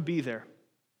worth to be there.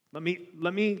 Let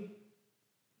me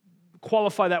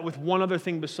qualify that with one other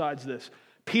thing besides this.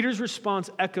 Peter's response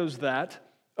echoes that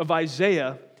of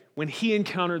Isaiah when he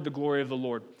encountered the glory of the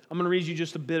Lord. I'm going to read you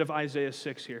just a bit of Isaiah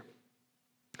 6 here.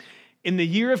 In the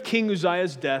year of King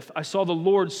Uzziah's death, I saw the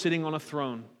Lord sitting on a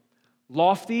throne,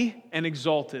 lofty and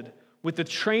exalted, with the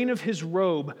train of his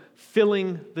robe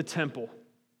filling the temple.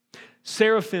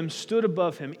 Seraphim stood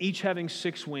above him, each having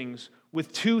 6 wings.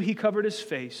 With 2 he covered his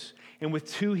face, and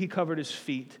with 2 he covered his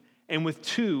feet, and with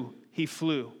 2 he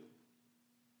flew.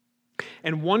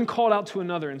 And one called out to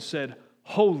another and said,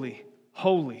 Holy,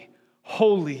 holy,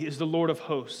 holy is the Lord of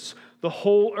hosts. The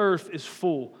whole earth is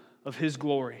full of his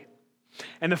glory.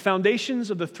 And the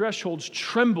foundations of the thresholds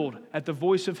trembled at the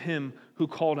voice of him who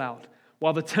called out,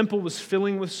 while the temple was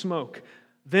filling with smoke.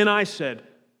 Then I said,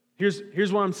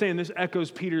 here's what I'm saying. This echoes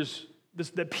Peter's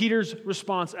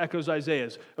response echoes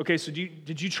Isaiah's. Okay, so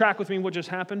did you track with me what just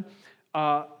happened?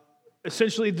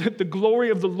 Essentially, the glory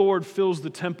of the Lord fills the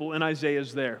temple, and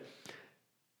Isaiah's there.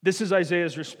 This is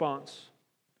Isaiah's response.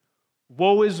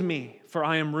 Woe is me, for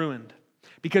I am ruined,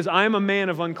 because I am a man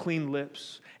of unclean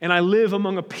lips, and I live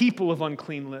among a people of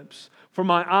unclean lips. For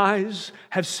my eyes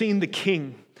have seen the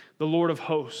King, the Lord of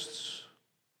hosts.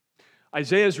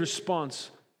 Isaiah's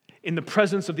response in the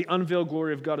presence of the unveiled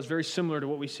glory of God is very similar to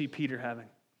what we see Peter having.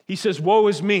 He says, woe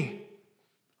is me.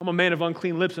 I'm a man of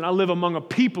unclean lips, and I live among a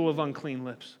people of unclean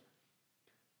lips.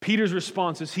 Peter's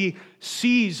response is he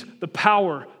sees the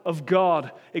power of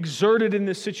God exerted in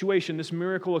this situation, this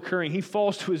miracle occurring. He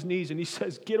falls to his knees and he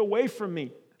says, get away from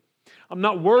me. I'm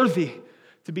not worthy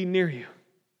to be near you.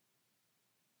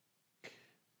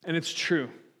 And it's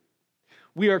true.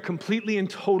 We are completely and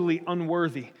totally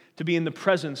unworthy to be in the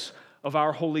presence of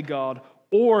our holy God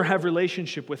or have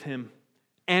relationship with him.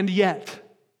 And yet,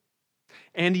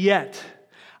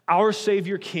 our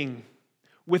Savior King,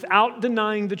 without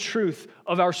denying the truth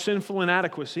of our sinful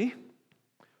inadequacy,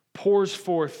 pours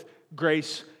forth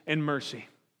grace and mercy.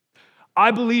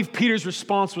 I believe Peter's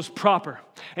response was proper,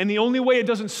 and the only way it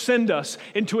doesn't send us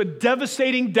into a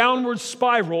devastating downward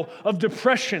spiral of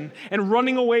depression and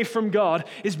running away from God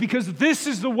is because this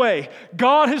is the way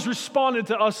God has responded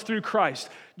to us through Christ.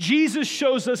 Jesus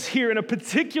shows us here in a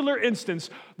particular instance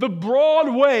the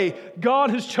broad way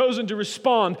God has chosen to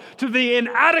respond to the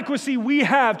inadequacy we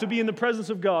have to be in the presence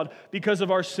of God because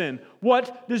of our sin.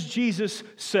 What does Jesus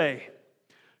say?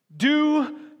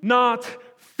 Do not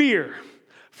fear.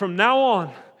 From now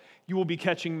on, you will be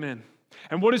catching men.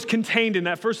 And what is contained in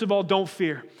that? First of all, don't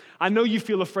fear. I know you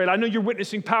feel afraid. I know you're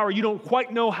witnessing power. You don't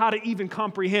quite know how to even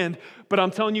comprehend. But I'm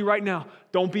telling you right now,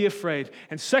 don't be afraid.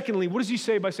 And secondly, what does he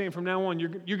say by saying from now on, you're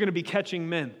going to be catching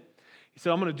men? He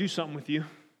said, I'm going to do something with you.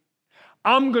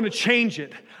 I'm going to change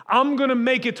it. I'm going to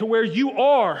make it to where you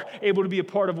are able to be a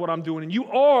part of what I'm doing. And you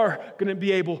are going to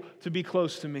be able to be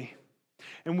close to me.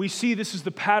 And we see this is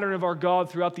the pattern of our God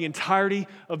throughout the entirety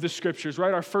of the Scriptures,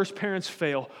 right? Our first parents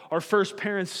fail. Our first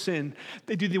parents sin.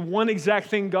 They do the one exact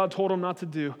thing God told them not to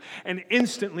do. And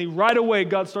instantly, right away,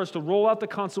 God starts to roll out the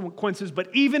consequences. But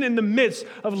even in the midst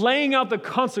of laying out the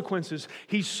consequences,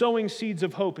 he's sowing seeds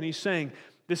of hope. And he's saying,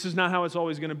 this is not how it's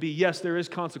always going to be. Yes, there is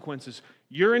consequences.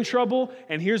 You're in trouble,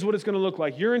 and here's what it's going to look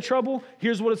like. You're in trouble,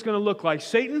 here's what it's going to look like.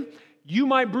 Satan, you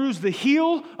might bruise the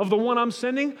heel of the one I'm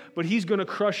sending, but he's going to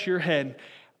crush your head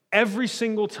every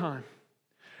single time.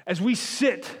 As we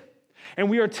sit and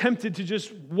we are tempted to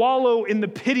just wallow in the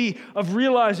pity of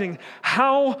realizing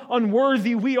how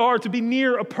unworthy we are to be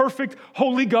near a perfect,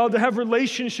 holy God, to have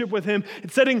relationship with him,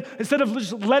 instead of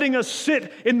just letting us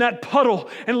sit in that puddle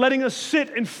and letting us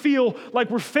sit and feel like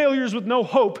we're failures with no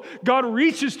hope, God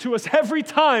reaches to us every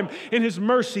time in his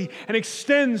mercy and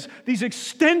extends these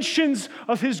extensions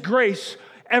of his grace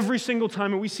every single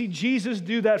time. And we see Jesus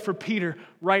do that for Peter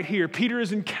right here. Peter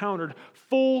is encountered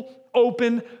full,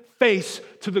 open face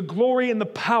to the glory and the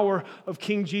power of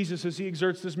King Jesus as he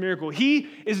exerts this miracle.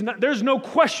 There's no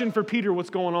question for Peter what's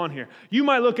going on here. You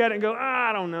might look at it and go,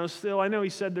 I don't know still. I know he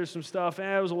said there's some stuff.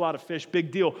 It was a lot of fish,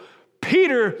 big deal.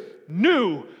 Peter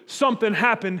knew something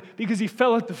happened because he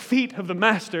fell at the feet of the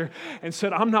master and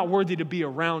said, I'm not worthy to be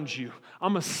around you.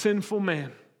 I'm a sinful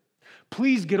man.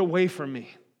 Please get away from me.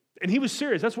 And he was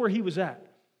serious. That's where he was at.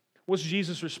 What's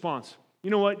Jesus' response? You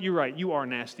know what? You're right. You are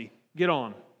nasty. Get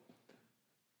on.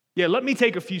 Yeah, let me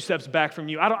take a few steps back from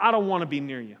you. I don't want to be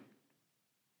near you.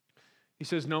 He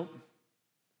says, no,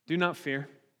 do not fear.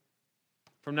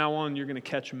 From now on, you're going to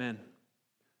catch men.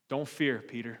 Don't fear,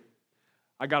 Peter.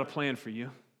 I got a plan for you.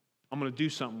 I'm going to do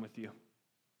something with you.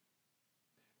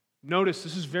 Notice,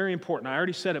 this is very important. I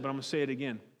already said it, but I'm going to say it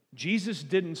again. Jesus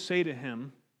didn't say to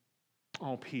him,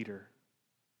 "Oh, Peter,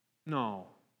 no,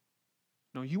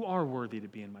 you are worthy to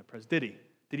be in my presence." Did he?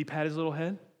 Did he pat his little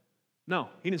head? No,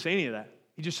 he didn't say any of that.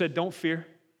 He just said, "Don't fear.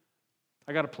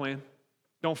 I got a plan.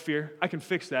 Don't fear. I can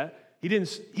fix that." He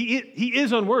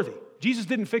is unworthy. Jesus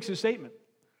didn't fix his statement.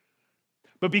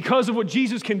 But because of what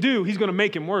Jesus can do, he's going to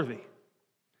make him worthy.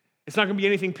 It's not going to be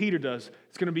anything Peter does.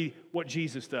 It's going to be what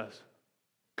Jesus does.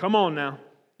 Come on now.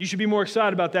 You should be more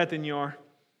excited about that than you are.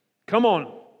 Come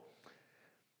on.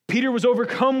 Peter was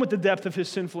overcome with the depth of his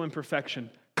sinful imperfection,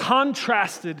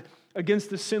 contrasted against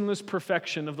the sinless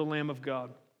perfection of the Lamb of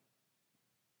God.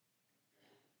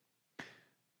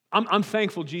 I'm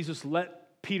thankful Jesus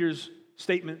let Peter's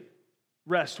statement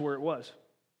rest where it was,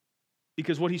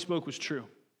 because what he spoke was true.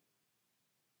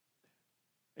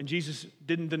 And Jesus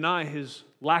didn't deny his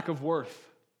lack of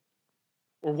worth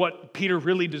or what Peter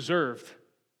really deserved.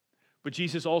 But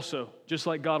Jesus also, just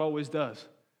like God always does,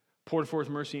 poured forth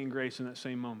mercy and grace in that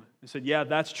same moment. And said, yeah,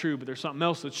 that's true, but there's something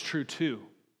else that's true too.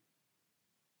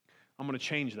 I'm going to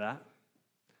change that.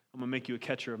 I'm going to make you a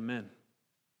catcher of men.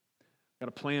 I've got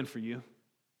a plan for you.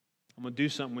 I'm going to do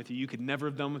something with you you could never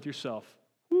have done with yourself.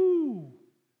 Woo!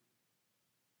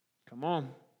 Come on.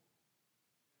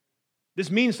 This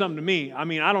means something to me. I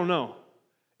mean, I don't know.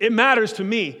 It matters to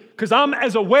me because I'm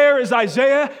as aware as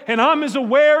Isaiah and I'm as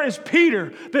aware as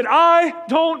Peter that I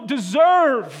don't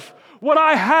deserve what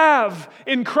I have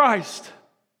in Christ.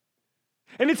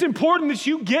 And it's important that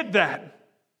you get that.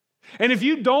 And if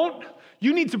you don't,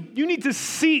 you need to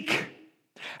seek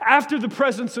after the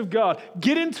presence of God.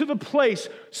 Get into the place.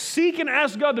 Seek and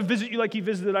ask God to visit you like he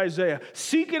visited Isaiah.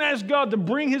 Seek and ask God to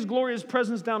bring his glorious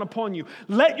presence down upon you.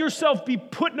 Let yourself be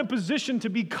put in a position to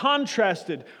be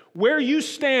contrasted where you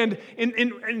stand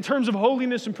in terms of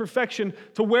holiness and perfection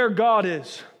to where God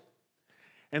is.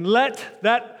 And let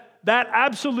that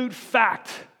absolute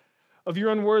fact of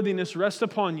your unworthiness rest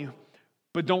upon you.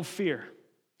 But don't fear.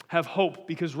 Have hope,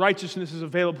 because righteousness is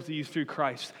available to you through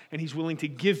Christ, and he's willing to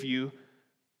give you.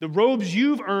 The robes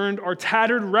you've earned are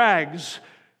tattered rags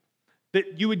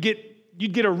that you'd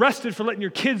get arrested for letting your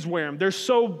kids wear them. They're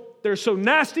so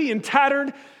nasty and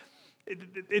tattered.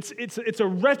 It's a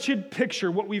wretched picture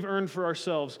what we've earned for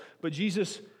ourselves. But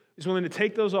Jesus is willing to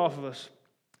take those off of us.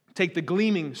 Take the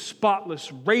gleaming,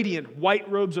 spotless, radiant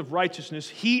white robes of righteousness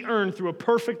he earned through a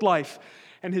perfect life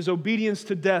and his obedience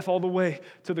to death all the way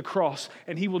to the cross.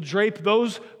 And he will drape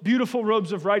those beautiful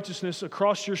robes of righteousness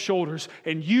across your shoulders,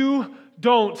 and you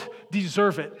don't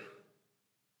deserve it.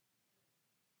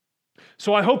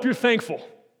 So I hope you're thankful,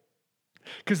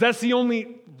 because that's the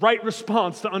only right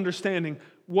response to understanding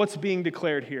what's being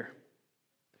declared here.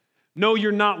 No,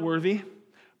 you're not worthy,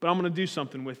 but I'm going to do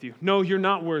something with you. No, you're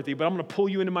not worthy, but I'm going to pull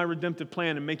you into my redemptive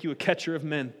plan and make you a catcher of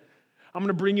men. I'm going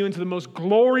to bring you into the most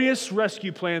glorious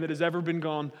rescue plan that has ever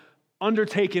been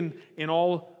undertaken in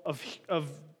all of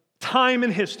time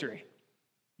and history.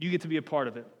 You get to be a part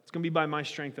of it. It's going to be by my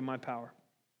strength and my power.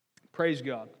 Praise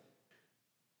God.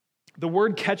 The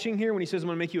word catching here, when he says, I'm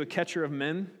going to make you a catcher of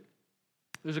men,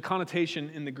 there's a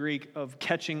connotation in the Greek of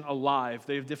catching alive.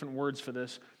 They have different words for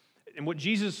this. And what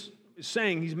Jesus is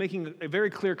saying, he's making a very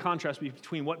clear contrast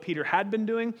between what Peter had been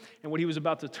doing and what he was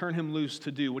about to turn him loose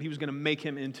to do, what he was going to make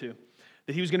him into.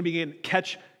 That he was going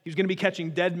to be catching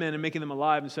dead men and making them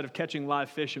alive instead of catching live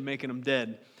fish and making them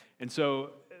dead. And so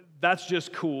that's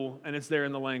just cool, and it's there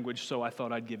in the language, so I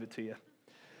thought I'd give it to you.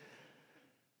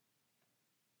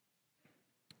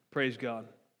 Praise God.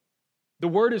 The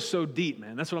word is so deep,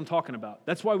 man. That's what I'm talking about.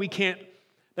 That's why we can't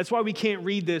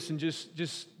read this and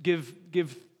just give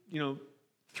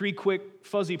 3 quick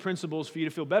fuzzy principles for you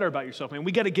to feel better about yourself, man.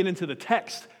 We got to get into the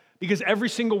text. Because every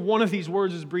single one of these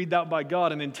words is breathed out by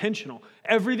God and intentional.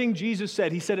 Everything Jesus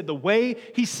said, he said it the way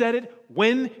he said it,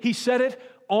 when he said it,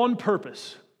 on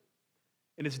purpose.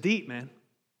 And it's deep, man.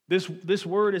 This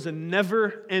word is a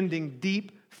never-ending,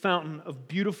 deep fountain of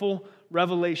beautiful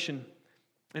revelation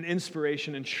and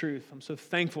inspiration and truth. I'm so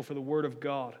thankful for the word of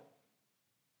God.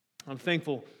 I'm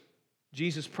thankful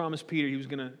Jesus promised Peter he was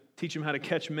going to teach him how to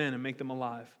catch men and make them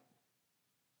alive.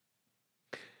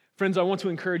 Friends, I want to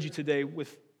encourage you today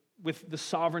with the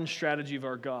sovereign strategy of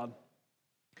our God.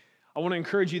 I want to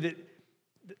encourage you that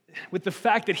with the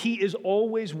fact that he is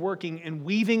always working and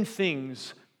weaving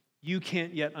things you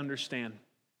can't yet understand.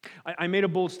 I made a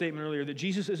bold statement earlier that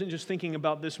Jesus isn't just thinking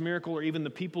about this miracle or even the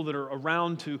people that are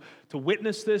around to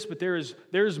witness this, but there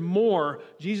is more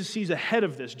Jesus sees ahead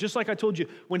of this. Just like I told you,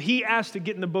 when he asked to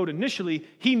get in the boat initially,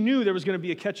 he knew there was going to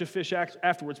be a catch of fish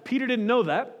afterwards. Peter didn't know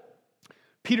that.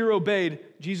 Peter obeyed.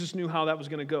 Jesus knew how that was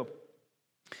going to go.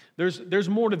 There's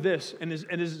more to this,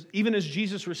 and even as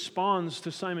Jesus responds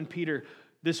to Simon Peter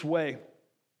this way,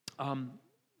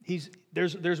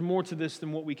 there's more to this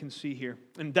than what we can see here,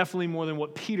 and definitely more than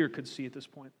what Peter could see at this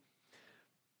point.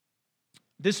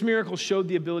 This miracle showed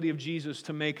the ability of Jesus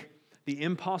to make the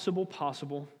impossible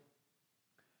possible,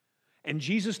 and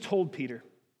Jesus told Peter,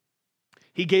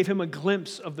 he gave him a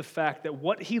glimpse of the fact that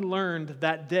what he learned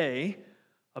that day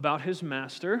about his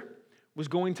master was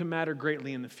going to matter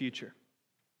greatly in the future.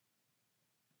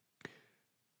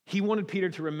 He wanted Peter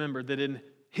to remember that in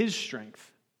his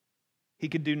strength, he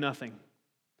could do nothing.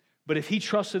 But if he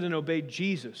trusted and obeyed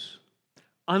Jesus,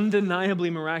 undeniably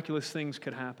miraculous things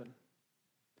could happen.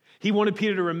 He wanted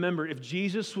Peter to remember if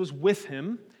Jesus was with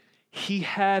him, he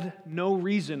had no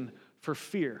reason for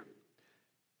fear.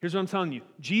 Here's what I'm telling you.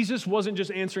 Jesus wasn't just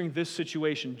answering this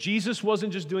situation. Jesus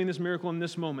wasn't just doing this miracle in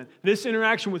this moment. This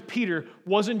interaction with Peter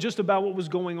wasn't just about what was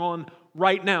going on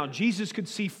right now. Jesus could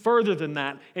see further than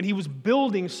that, and he was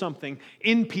building something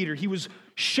in Peter. He was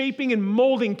shaping and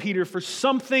molding Peter for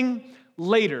something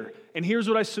later. And here's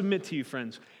what I submit to you,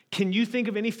 friends. Can you think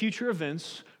of any future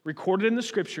events recorded in the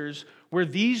Scriptures where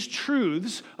these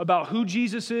truths about who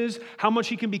Jesus is, how much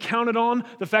he can be counted on,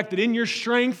 the fact that in your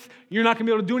strength, you're not going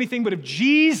to be able to do anything, but if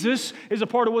Jesus is a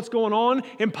part of what's going on,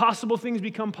 impossible things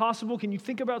become possible? Can you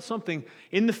think about something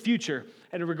in the future,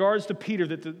 and in regards to Peter,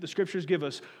 that the Scriptures give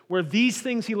us, where these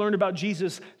things he learned about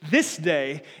Jesus this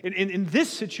day, in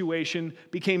this situation,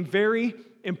 became very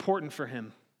important for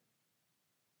him?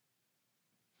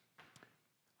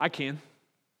 I can.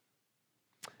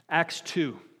 Acts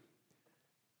 2.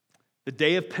 The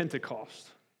day of Pentecost,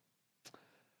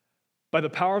 by the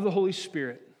power of the Holy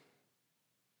Spirit,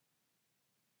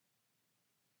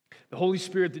 the Holy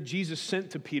Spirit that Jesus sent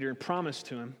to Peter and promised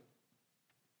to him,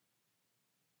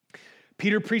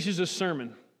 Peter preaches a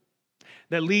sermon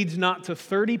that leads not to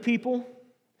 30 people,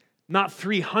 not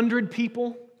 300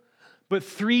 people, but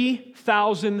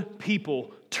 3,000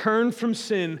 people turn from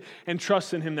sin and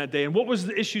trust in him that day. And what was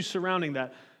the issue surrounding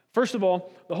that? First of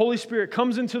all, the Holy Spirit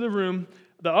comes into the room,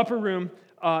 the upper room.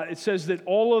 It says that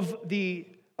all of the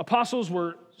apostles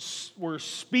were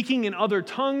speaking in other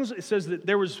tongues. It says that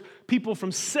there was people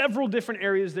from several different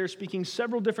areas there speaking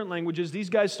several different languages. These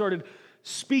guys started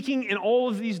speaking in all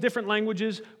of these different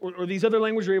languages, or these other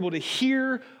languages were able to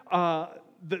hear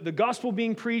the gospel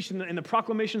being preached and the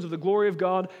proclamations of the glory of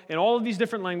God in all of these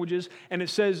different languages. And it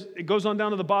says, it goes on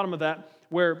down to the bottom of that,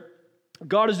 where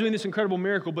God is doing this incredible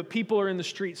miracle, but people are in the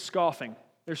streets scoffing.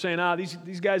 They're saying,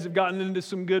 these guys have gotten into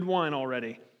some good wine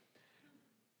already.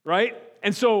 Right?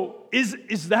 And so is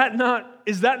that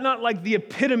not like the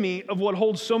epitome of what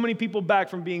holds so many people back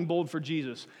from being bold for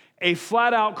Jesus? A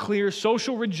flat out clear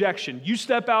social rejection. You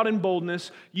step out in boldness,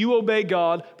 you obey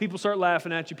God, people start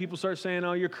laughing at you, people start saying,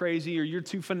 oh, you're crazy, or you're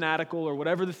too fanatical, or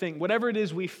whatever it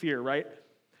is we fear, right?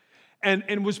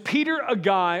 And was Peter a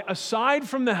guy, aside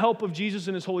from the help of Jesus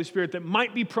and his Holy Spirit, that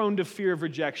might be prone to fear of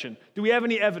rejection? Do we have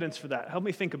any evidence for that? Help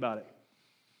me think about it.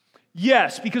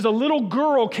 Yes, because a little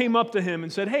girl came up to him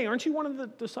and said, hey, aren't you one of the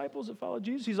disciples that followed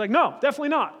Jesus? He's like, no, definitely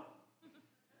not.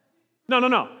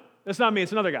 No, that's not me,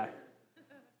 it's another guy.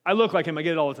 I look like him, I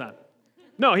get it all the time.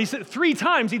 No, he said 3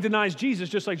 times he denies Jesus,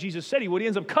 just like Jesus said he would. He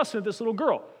ends up cussing at this little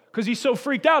girl because he's so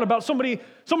freaked out about somebody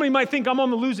might think I'm on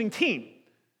the losing team.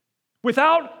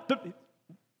 Without the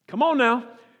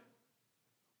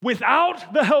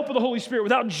help of the Holy Spirit,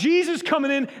 without Jesus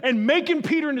coming in and making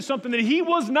Peter into something that he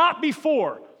was not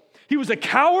before, he was a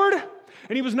coward,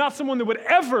 and he was not someone that would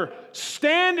ever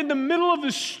stand in the middle of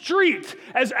the street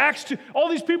as Acts 2. All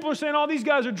these people are saying, oh, these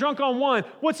guys are drunk on wine.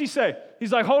 What's he say?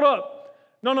 He's like, hold up.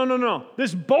 No.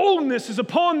 This boldness is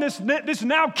upon this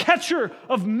now catcher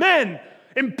of men,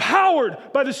 empowered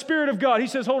by the Spirit of God. He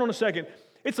says, hold on a second.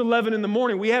 It's 11 in the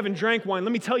morning. We haven't drank wine.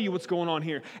 Let me tell you what's going on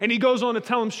here. And he goes on to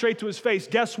tell him straight to his face,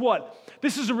 guess what?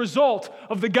 This is a result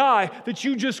of the guy that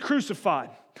you just crucified.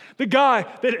 The guy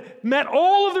that met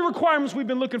all of the requirements we've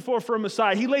been looking for a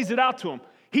Messiah. He lays it out to him.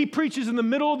 He preaches in the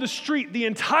middle of the street the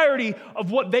entirety of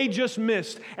what they just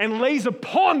missed and lays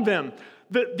upon them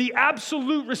the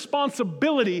absolute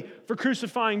responsibility for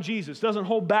crucifying Jesus. Doesn't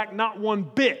hold back not one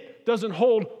bit. Doesn't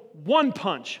hold one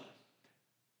punch.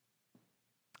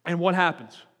 And what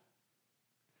happens?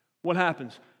 What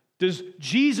happens? Does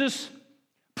Jesus'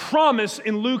 promise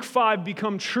in Luke 5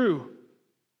 become true?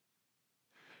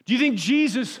 Do you think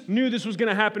Jesus knew this was going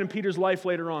to happen in Peter's life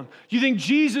later on? Do you think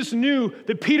Jesus knew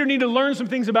that Peter needed to learn some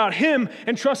things about him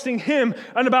and trusting him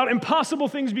and about impossible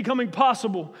things becoming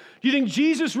possible? Do you think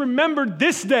Jesus remembered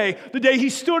this day, the day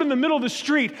he stood in the middle of the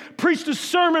street, preached a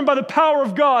sermon by the power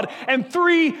of God, and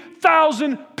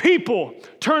 3,000 people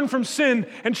turned from sin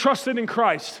and trusted in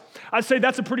Christ? I'd say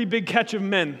that's a pretty big catch of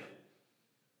men.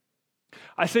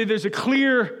 I say there's a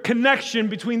clear connection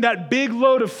between that big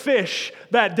load of fish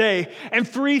that day and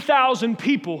 3,000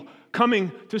 people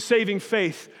coming to saving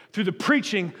faith through the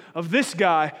preaching of this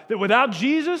guy that without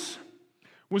Jesus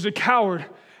was a coward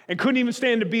and couldn't even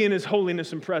stand to be in his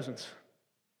holiness and presence.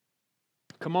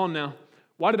 Come on now.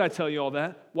 Why did I tell you all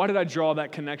that? Why did I draw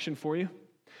that connection for you?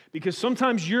 Because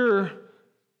sometimes you're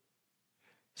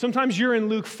in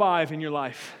Luke 5 in your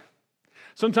life.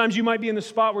 Sometimes you might be in the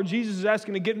spot where Jesus is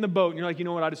asking to get in the boat, and you're like, you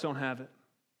know what, I just don't have it.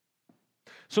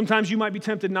 Sometimes you might be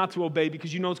tempted not to obey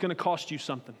because you know it's going to cost you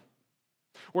something,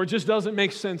 or it just doesn't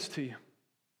make sense to you.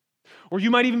 Or you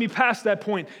might even be past that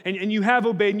point, and you have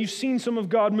obeyed, and you've seen some of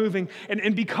God moving,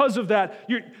 and because of that,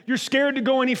 you're scared to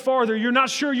go any farther. You're not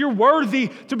sure you're worthy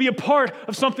to be a part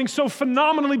of something so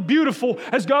phenomenally beautiful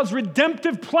as God's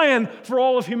redemptive plan for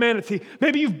all of humanity.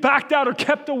 Maybe you've backed out or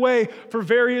kept away for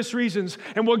various reasons,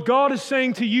 and what God is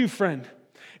saying to you, friend,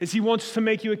 is He wants to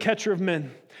make you a catcher of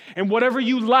men, and whatever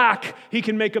you lack, He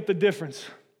can make up the difference.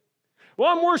 Well,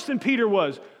 I'm worse than Peter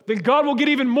was. Then God will get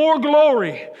even more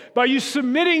glory by you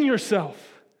submitting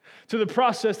yourself to the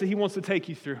process that He wants to take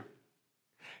you through.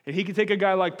 And He can take a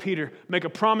guy like Peter, make a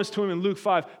promise to him in Luke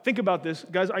 5. Think about this.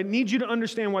 Guys, I need you to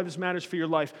understand why this matters for your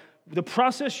life. The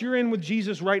process you're in with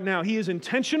Jesus right now, He is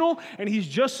intentional and He's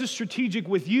just as strategic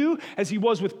with you as He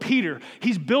was with Peter.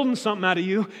 He's building something out of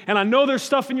you, and I know there's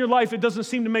stuff in your life that doesn't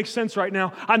seem to make sense right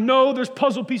now. I know there's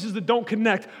puzzle pieces that don't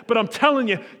connect, but I'm telling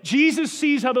you, Jesus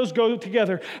sees how those go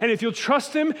together, and if you'll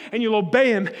trust Him and you'll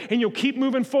obey Him and you'll keep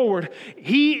moving forward,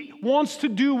 He wants to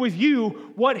do with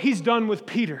you what He's done with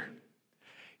Peter.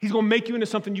 He's going to make you into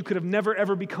something you could have never,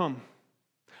 ever become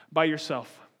by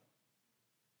yourself.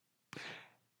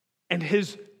 And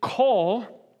His call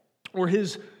or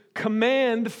His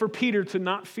command for Peter to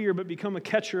not fear but become a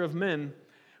catcher of men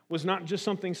was not just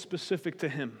something specific to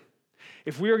him.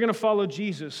 If we are going to follow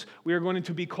Jesus, we are going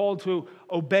to be called to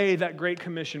obey that great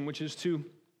commission, which is to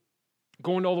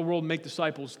go into all the world and make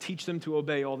disciples, teach them to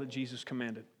obey all that Jesus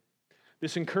commanded.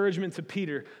 This encouragement to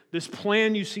Peter, this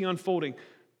plan you see unfolding,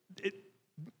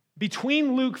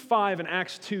 between Luke 5 and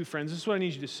Acts 2, friends, this is what I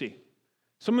need you to see.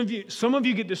 Some of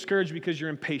you get discouraged because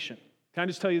you're impatient. Can I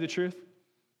just tell you the truth?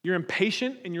 You're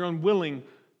impatient and you're unwilling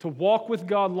to walk with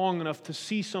God long enough to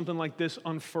see something like this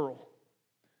unfurl.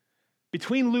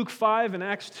 Between Luke 5 and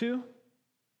Acts 2,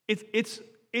 it's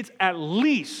at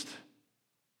least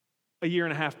a year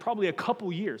and a half, probably a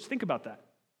couple years. Think about that.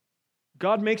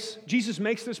 Jesus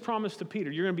makes this promise to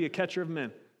Peter. You're going to be a catcher of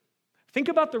men. Think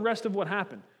about the rest of what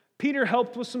happened. Peter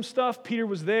helped with some stuff. Peter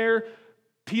was there.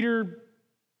 Peter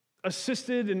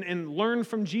assisted and learned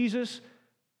from Jesus.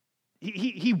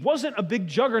 He wasn't a big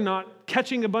juggernaut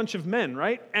catching a bunch of men,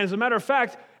 right? As a matter of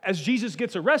fact, as Jesus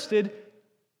gets arrested,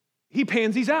 he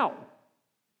pansies out.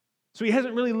 So he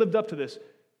hasn't really lived up to this.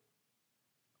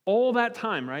 All that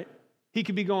time, right? He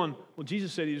could be going, well,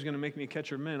 Jesus said He was going to make me a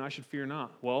catcher of men. I should fear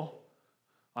not. Well,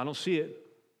 I don't see it.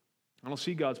 I don't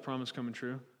see God's promise coming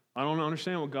true. I don't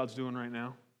understand what God's doing right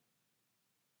now.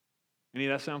 Any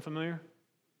of that sound familiar?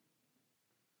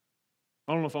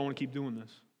 I don't know if I want to keep doing this.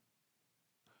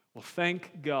 Well,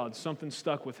 thank God something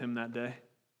stuck with him that day.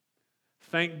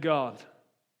 Thank God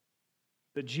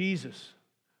that Jesus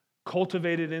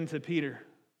cultivated into Peter,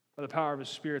 by the power of His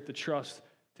Spirit, the trust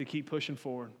to keep pushing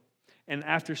forward. And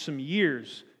after some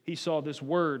years, he saw this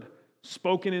word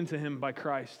spoken into him by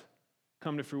Christ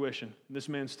come to fruition. This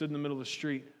man stood in the middle of the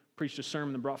street, preached a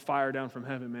sermon that brought fire down from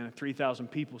heaven, man. 3,000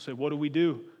 people said, what do we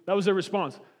do? That was their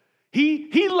response.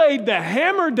 He laid the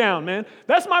hammer down, man.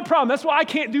 That's my problem. That's why I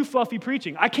can't do fluffy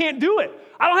preaching. I can't do it.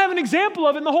 I don't have an example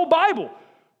of it in the whole Bible.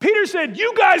 Peter said,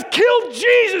 you guys killed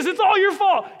Jesus. It's all your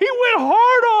fault. He went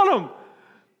hard on them.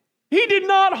 He did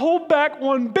not hold back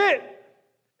one bit.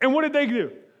 And what did they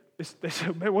do? They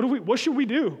said, man, what should we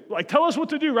do? Like, tell us what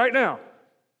to do right now.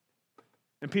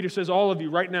 And Peter says, all of you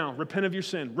right now, repent of your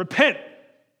sin. Repent.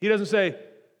 He doesn't say,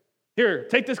 here,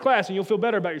 take this class and you'll feel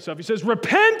better about yourself. He says,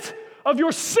 repent of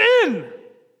your sin.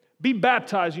 Be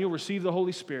baptized and you'll receive the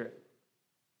Holy Spirit.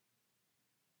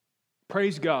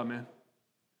 Praise God, man.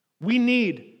 We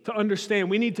need to understand.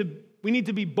 We need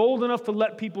to be bold enough to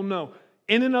let people know,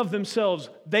 in and of themselves,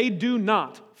 they do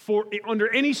not,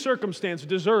 under any circumstance,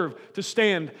 deserve to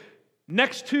stand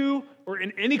next to or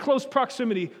in any close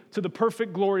proximity to the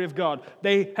perfect glory of God.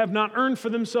 They have not earned for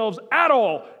themselves at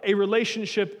all a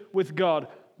relationship with God,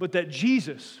 but that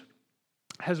Jesus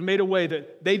has made a way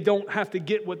that they don't have to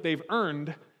get what they've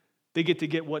earned, they get to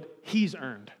get what He's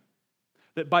earned.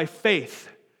 That by faith,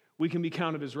 we can be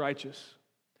counted as righteous.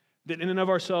 That in and of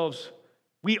ourselves,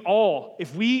 We all,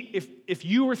 if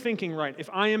you are thinking right, if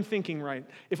I am thinking right,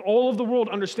 if all of the world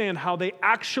understand how they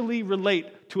actually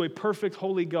relate to a perfect,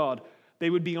 holy God, they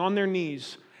would be on their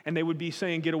knees and they would be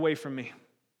saying, "Get away from me.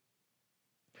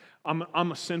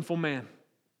 I'm a sinful man."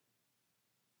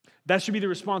 That should be the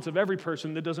response of every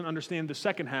person that doesn't understand the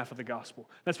second half of the gospel.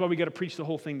 That's why we got to preach the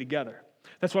whole thing together.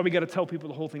 That's why we got to tell people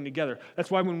the whole thing together.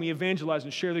 That's why when we evangelize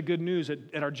and share the good news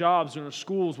at our jobs, in our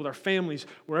schools, with our families,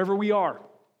 wherever we are,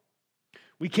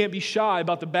 we can't be shy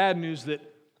about the bad news that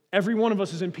every one of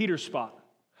us is in Peter's spot.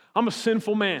 I'm a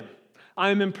sinful man.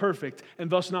 I am imperfect and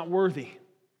thus not worthy.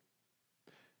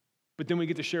 But then we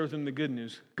get to share with them the good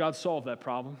news. God solved that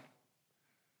problem.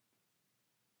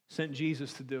 Sent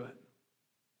Jesus to do it.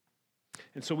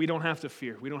 And so we don't have to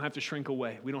fear. We don't have to shrink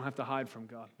away. We don't have to hide from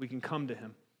God. We can come to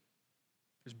him.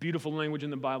 There's beautiful language in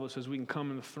the Bible that says we can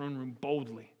come in the throne room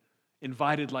boldly,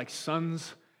 invited like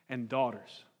sons and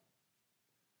daughters.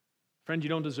 Friend, you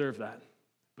don't deserve that.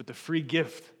 But the free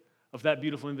gift of that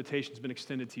beautiful invitation has been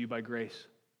extended to you by grace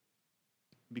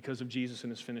because of Jesus and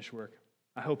his finished work.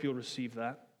 I hope you'll receive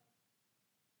that.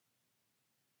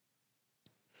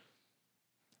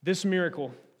 This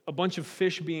miracle, a bunch of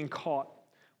fish being caught,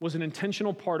 was an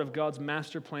intentional part of God's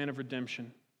master plan of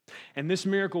redemption. And this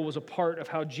miracle was a part of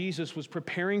how Jesus was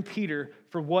preparing Peter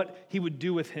for what he would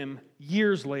do with him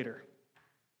years later.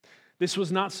 This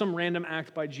was not some random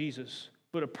act by Jesus,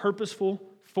 but a purposeful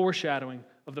foreshadowing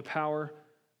of the power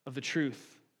of the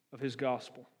truth of his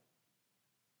gospel.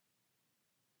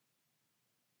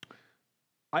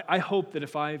 I hope that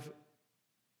if I've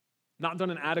not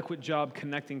done an adequate job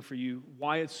connecting for you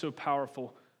why it's so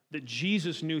powerful, that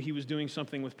Jesus knew he was doing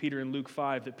something with Peter in Luke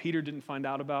 5 that Peter didn't find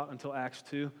out about until Acts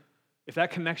 2. If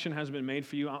that connection hasn't been made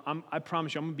for you, I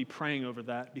promise you I'm going to be praying over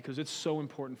that because it's so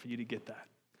important for you to get that.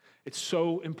 It's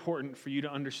so important for you to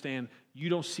understand you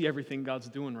don't see everything God's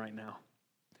doing right now.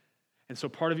 And so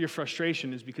part of your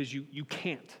frustration is because you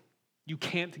can't. You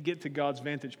can't get to God's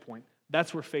vantage point.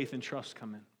 That's where faith and trust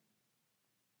come in.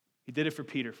 He did it for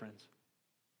Peter, friends.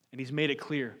 And he's made it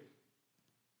clear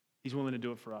he's willing to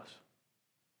do it for us.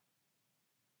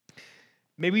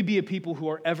 May we be a people who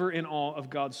are ever in awe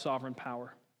of God's sovereign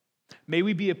power. May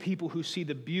we be a people who see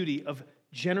the beauty of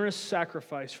generous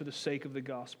sacrifice for the sake of the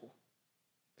gospel.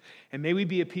 And may we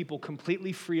be a people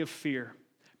completely free of fear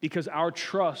because our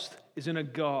trust is in a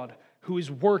God who is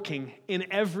working in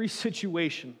every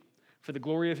situation for the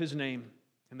glory of his name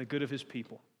and the good of his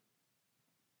people.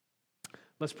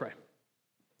 Let's pray.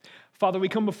 Father, we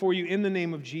come before you in the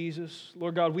name of Jesus.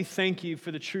 Lord God, we thank you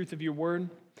for the truth of your word.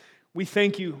 We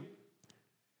thank you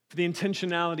for the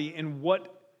intentionality in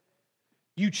what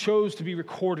you chose to be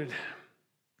recorded.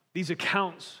 These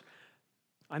accounts.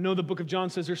 I know the book of John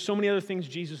says there's so many other things,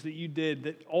 Jesus, that you did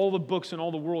that all the books in all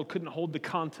the world couldn't hold the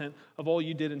content of all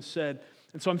you did and said.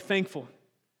 And so I'm thankful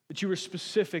that you were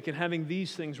specific in having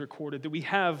these things recorded, that we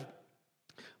have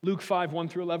Luke 5, 1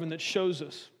 through 11 that shows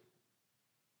us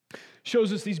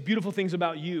these beautiful things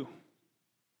about you,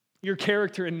 your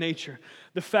character and nature,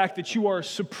 the fact that you are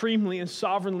supremely and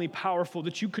sovereignly powerful,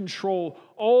 that you control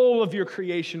all of your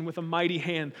creation with a mighty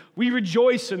hand. We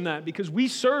rejoice in that because we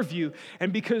serve you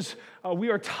and because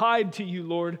we are tied to you,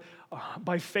 Lord,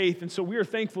 by faith. And so we are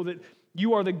thankful that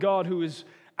you are the God who is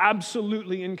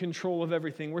absolutely in control of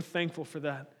everything. We're thankful for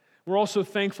that. We're also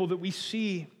thankful that we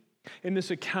see in this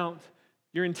account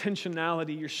your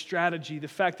intentionality, your strategy, the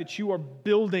fact that you are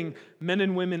building men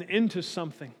and women into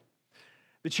something,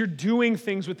 that you're doing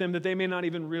things with them that they may not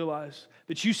even realize,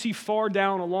 that you see far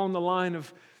down along the line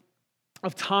of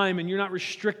time and you're not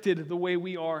restricted the way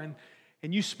we are.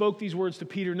 And you spoke these words to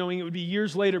Peter knowing it would be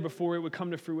years later before it would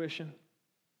come to fruition.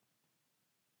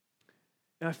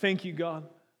 And I thank you, God.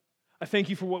 I thank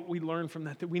you for what we learned from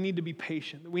that we need to be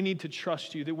patient, that we need to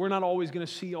trust you, that we're not always going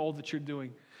to see all that you're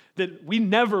doing, that we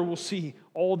never will see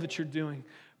all that you're doing,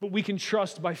 but we can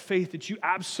trust by faith that you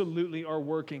absolutely are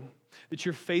working, that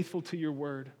you're faithful to your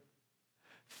word.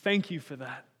 Thank you for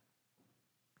that.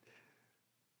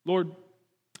 Lord,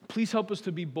 please help us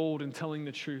to be bold in telling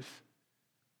the truth.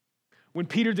 When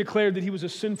Peter declared that he was a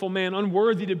sinful man,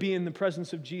 unworthy to be in the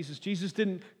presence of Jesus, Jesus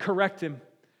didn't correct him,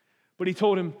 but he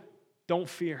told him, don't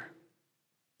fear.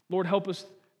 Lord, help us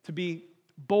to be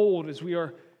bold as we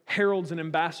are heralds and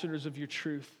ambassadors of your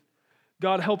truth.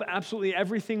 God, help absolutely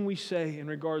everything we say in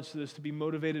regards to this to be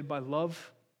motivated by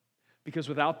love, because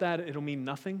without that, it'll mean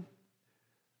nothing.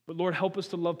 But Lord, help us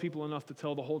to love people enough to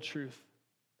tell the whole truth,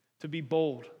 to be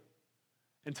bold,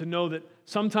 and to know that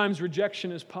sometimes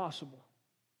rejection is possible,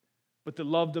 but that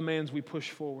love demands we push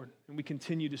forward and we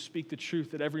continue to speak the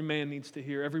truth that every man needs to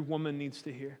hear, every woman needs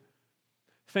to hear.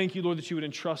 Thank you, Lord, that you would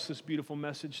entrust this beautiful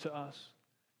message to us.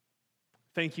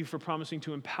 Thank you for promising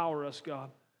to empower us,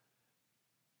 God,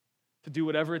 to do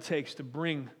whatever it takes to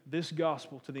bring this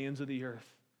gospel to the ends of the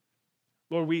earth.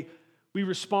 Lord, we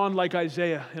respond like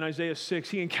Isaiah in Isaiah 6.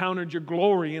 He encountered your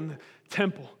glory in the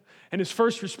temple, and his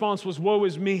first response was, woe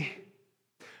is me.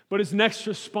 But his next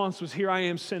response was, here I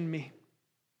am, send me.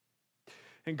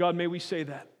 And God, may we say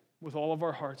that with all of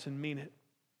our hearts and mean it.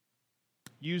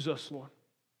 Use us, Lord.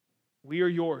 We are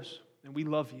yours, and we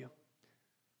love you.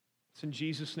 It's in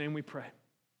Jesus' name we pray.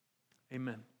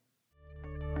 Amen.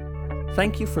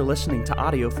 Thank you for listening to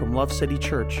audio from Love City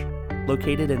Church,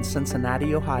 located in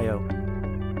Cincinnati, Ohio.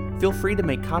 Feel free to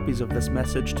make copies of this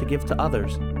message to give to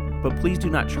others, but please do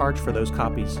not charge for those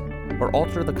copies or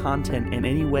alter the content in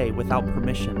any way without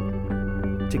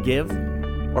permission. To give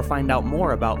or find out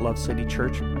more about Love City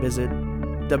Church, visit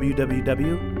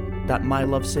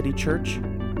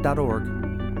www.mylovecitychurch.org.